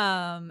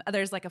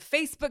 There's like a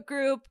Facebook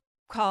group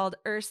called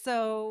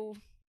Urso.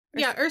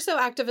 Yeah, Urso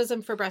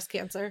Activism for Breast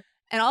Cancer.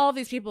 And all of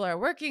these people are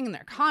working and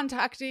they're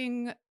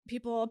contacting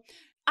people.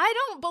 I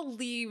don't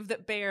believe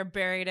that Bayer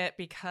buried it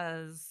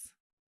because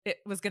it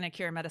was going to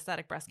cure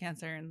metastatic breast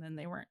cancer and then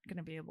they weren't going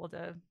to be able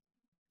to.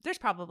 There's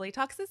probably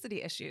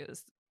toxicity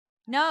issues.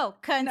 No,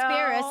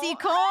 conspiracy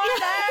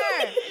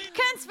corner.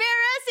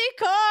 Conspiracy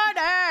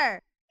corner.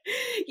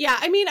 Yeah,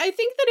 I mean, I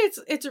think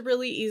that it's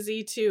really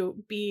easy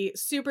to be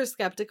super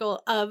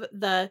skeptical of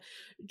the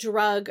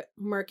drug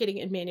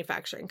marketing and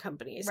manufacturing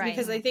companies, Right.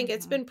 because I think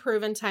it's been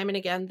proven time and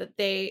again that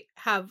they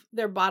have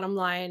their bottom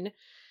line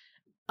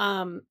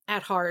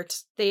at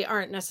heart. They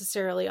aren't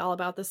necessarily all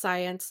about the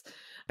science.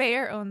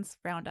 Bayer owns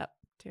Roundup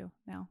too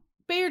now.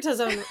 Bayer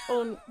does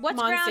own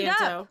What's Monsanto.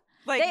 Roundup?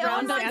 Like They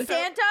own Roundup.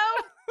 Monsanto?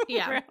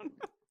 Yeah.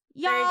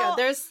 Y'all, There you go.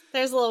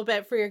 There's a little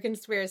bit for your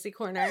conspiracy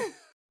corner.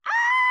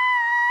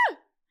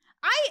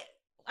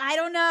 I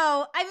don't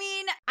know. I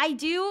mean, I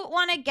do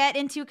want to get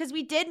into, because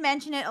we did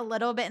mention it a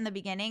little bit in the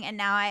beginning, and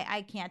now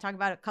I can't talk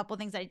about a couple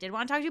things that I did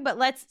want to talk to you, but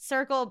let's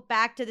circle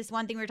back to this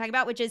one thing we were talking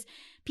about, which is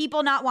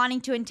people not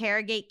wanting to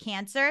interrogate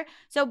cancer.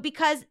 So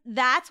because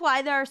that's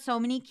why there are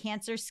so many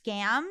cancer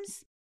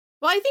scams.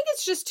 Well, I think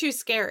it's just too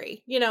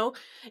scary.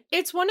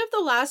 It's one of the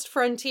last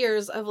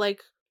frontiers of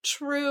like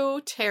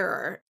true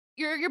terror.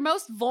 You're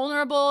most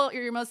vulnerable,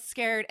 you're most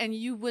scared, and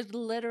you would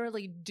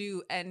literally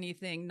do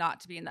anything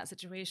not to be in that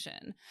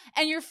situation.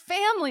 And your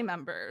family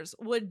members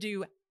would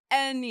do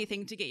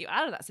anything to get you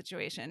out of that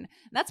situation.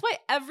 And that's why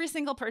every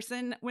single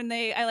person,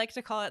 I like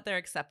to call it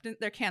their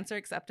cancer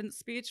acceptance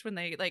speech, when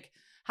they like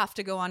have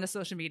to go onto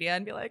social media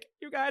and be like,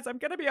 you guys, I'm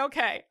gonna be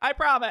okay, I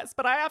promise,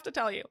 but I have to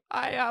tell you,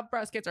 I have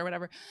breast cancer or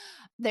whatever.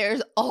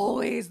 There's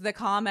always the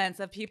comments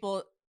of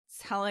people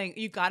telling,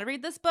 you got to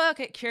read this book,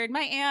 it cured my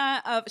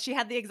aunt she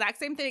had the exact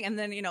same thing, and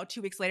then 2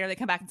 weeks later they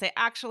come back and say,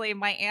 actually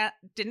my aunt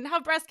didn't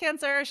have breast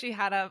cancer, she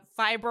had a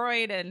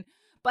fibroid,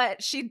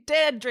 But she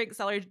did drink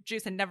celery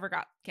juice and never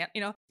got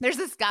there's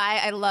this guy,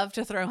 I love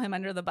to throw him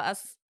under the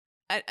bus.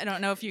 I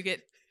don't know if you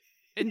get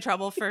in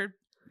trouble for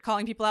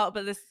calling people out,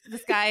 but this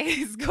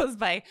guy goes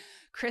by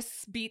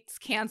Chris Beats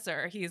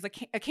Cancer. He's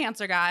a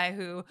cancer guy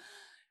who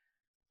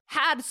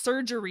had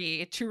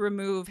surgery to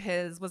remove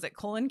was it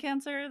colon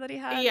cancer that he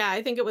had? Yeah,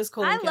 I think it was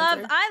colon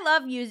cancer. I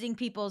love using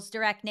people's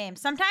direct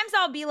names. Sometimes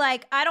I'll be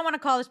like, I don't want to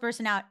call this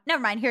person out.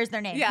 Never mind, here's their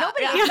name. Yeah,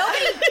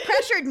 nobody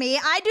pressured me.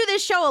 I do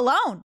this show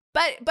alone.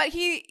 But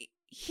he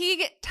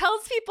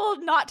tells people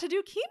not to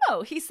do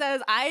chemo. He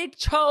says, I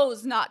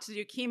chose not to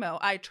do chemo.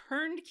 I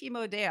turned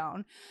chemo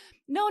down.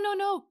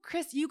 No,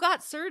 Chris, you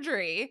got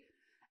surgery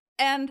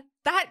and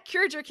that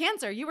cured your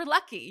cancer. You were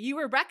lucky. You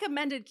were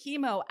recommended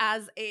chemo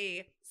as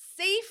a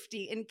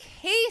safety in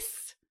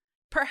case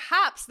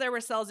perhaps there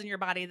were cells in your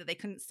body that they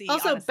couldn't see.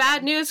 Also,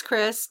 bad news,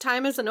 Chris.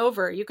 Time isn't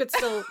over. You could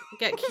still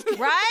get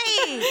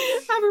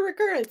right. Have a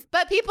recurrence.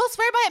 But people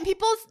swear by it, and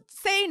people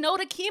say no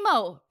to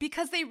chemo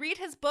because they read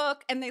his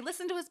book and they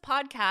listen to his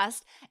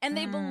podcast and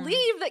they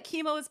believe that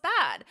chemo is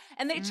bad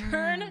and they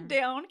turn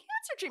down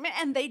cancer treatment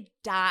and they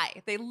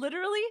die. They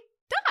literally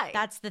die.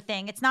 That's the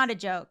thing. It's not a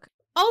joke.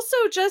 Also,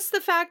 just the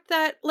fact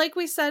that, like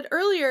we said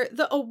earlier,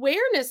 the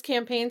awareness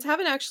campaigns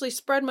haven't actually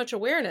spread much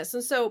awareness.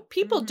 And so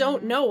people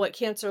don't know what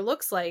cancer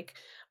looks like.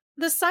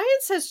 The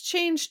science has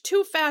changed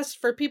too fast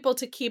for people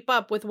to keep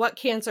up with what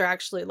cancer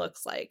actually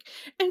looks like.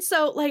 And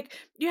so, like,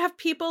 you have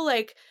people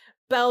like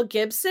Belle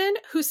Gibson,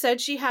 who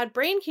said she had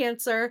brain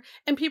cancer,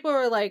 and people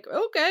were like,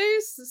 okay,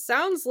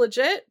 sounds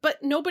legit.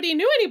 But nobody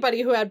knew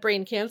anybody who had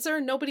brain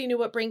cancer. Nobody knew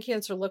what brain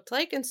cancer looked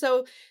like. And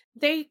so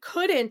they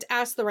couldn't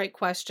ask the right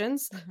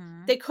questions.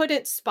 They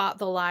couldn't spot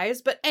the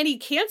lies. But any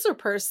cancer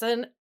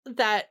person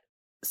that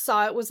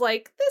saw it was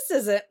like, this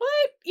isn't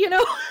what?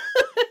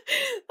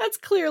 That's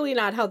clearly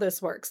not how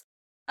this works.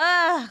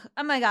 Oh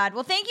my God.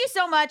 Well, thank you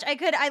so much.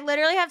 I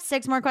literally have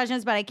 6 more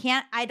questions, but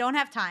I don't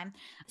have time.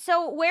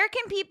 So where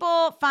can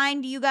people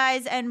find you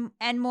guys and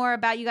more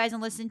about you guys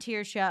and listen to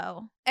your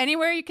show?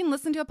 Anywhere you can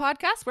listen to a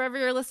podcast, wherever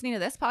you're listening to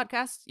this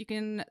podcast, you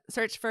can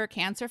search for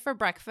Cancer for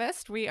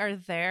Breakfast. We are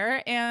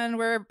there and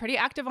we're pretty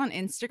active on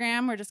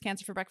Instagram. We're just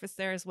Cancer for Breakfast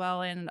there as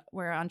well. And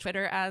we're on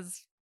Twitter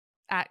as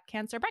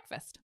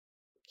 @CancerBreakfast.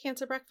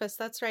 Cancer Breakfast,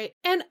 that's right.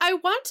 And I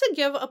want to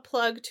give a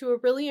plug to a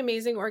really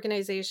amazing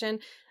organization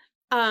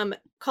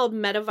called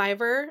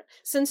Medivivor.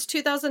 Since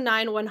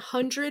 2009,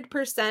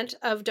 100%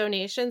 of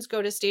donations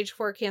go to stage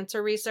 4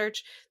 cancer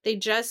research. They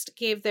just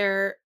gave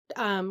their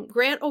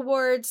grant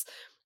awards,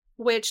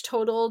 which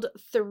totaled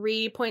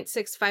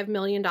 $3.65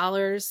 million.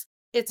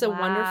 It's a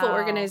wonderful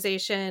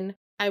organization.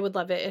 I would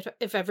love it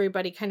if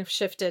everybody kind of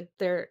shifted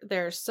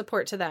their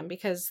support to them,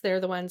 because they're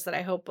the ones that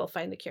I hope will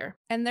find the cure.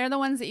 And they're the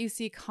ones that you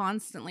see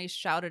constantly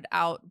shouted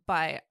out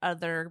by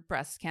other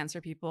breast cancer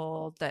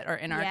people that are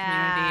in our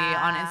community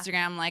on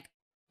Instagram. Like,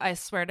 I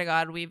swear to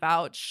God, we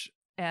vouch,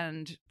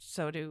 and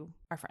so do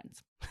our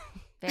friends.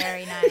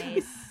 Very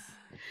nice.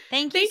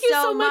 Thank you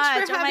so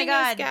much for oh having my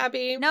God. us,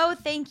 Gabby. No,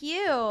 thank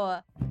you.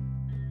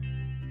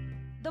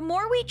 The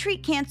more we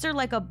treat cancer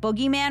like a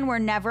boogeyman we're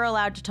never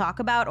allowed to talk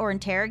about or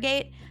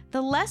interrogate,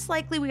 the less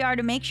likely we are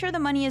to make sure the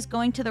money is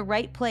going to the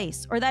right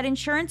place or that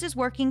insurance is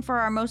working for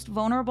our most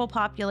vulnerable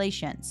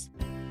populations.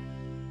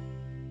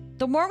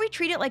 The more we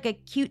treat it like a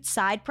cute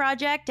side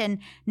project and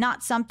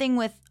not something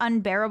with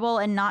unbearable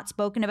and not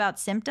spoken about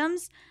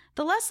symptoms,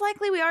 the less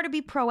likely we are to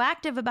be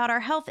proactive about our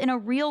health in a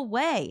real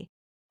way,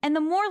 and the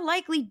more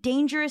likely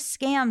dangerous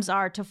scams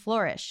are to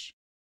flourish.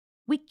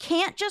 We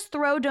can't just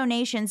throw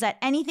donations at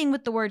anything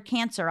with the word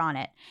cancer on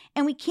it,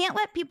 and we can't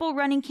let people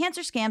running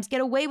cancer scams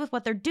get away with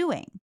what they're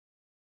doing.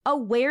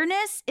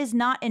 Awareness is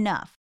not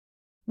enough.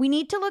 We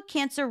need to look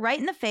cancer right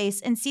in the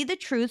face and see the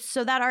truth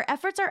so that our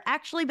efforts are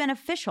actually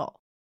beneficial.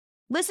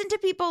 Listen to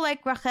people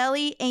like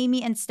Racheli,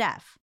 Amy, and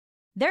Steph.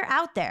 They're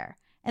out there,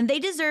 and they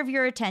deserve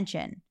your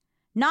attention.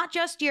 Not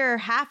just your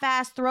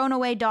half-assed thrown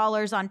away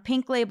dollars on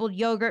pink-labeled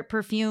yogurt,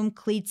 perfume,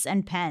 cleats,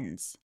 and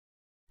pens.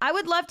 I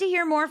would love to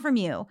hear more from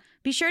you.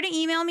 Be sure to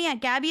email me at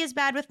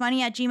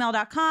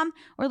gabbyisbadwithmoney@gmail.com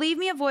or leave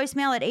me a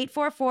voicemail at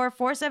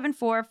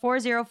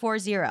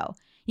 844-474-4040.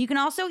 You can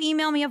also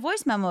email me a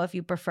voice memo if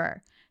you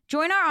prefer.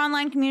 Join our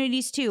online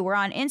communities too. We're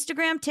on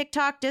Instagram,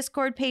 TikTok,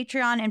 Discord,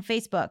 Patreon, and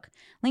Facebook.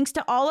 Links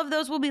to all of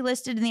those will be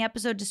listed in the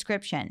episode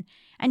description.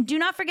 And do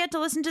not forget to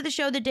listen to the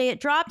show the day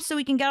it drops so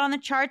we can get on the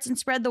charts and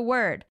spread the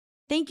word.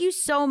 Thank you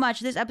so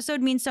much. This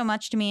episode means so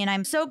much to me, and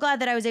I'm so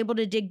glad that I was able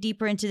to dig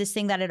deeper into this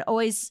thing that had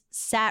always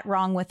sat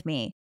wrong with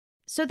me.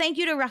 So thank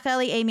you to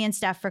Racheli, Amy, and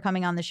Steph for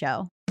coming on the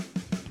show.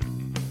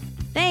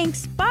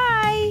 Thanks.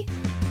 Bye.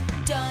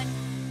 Done.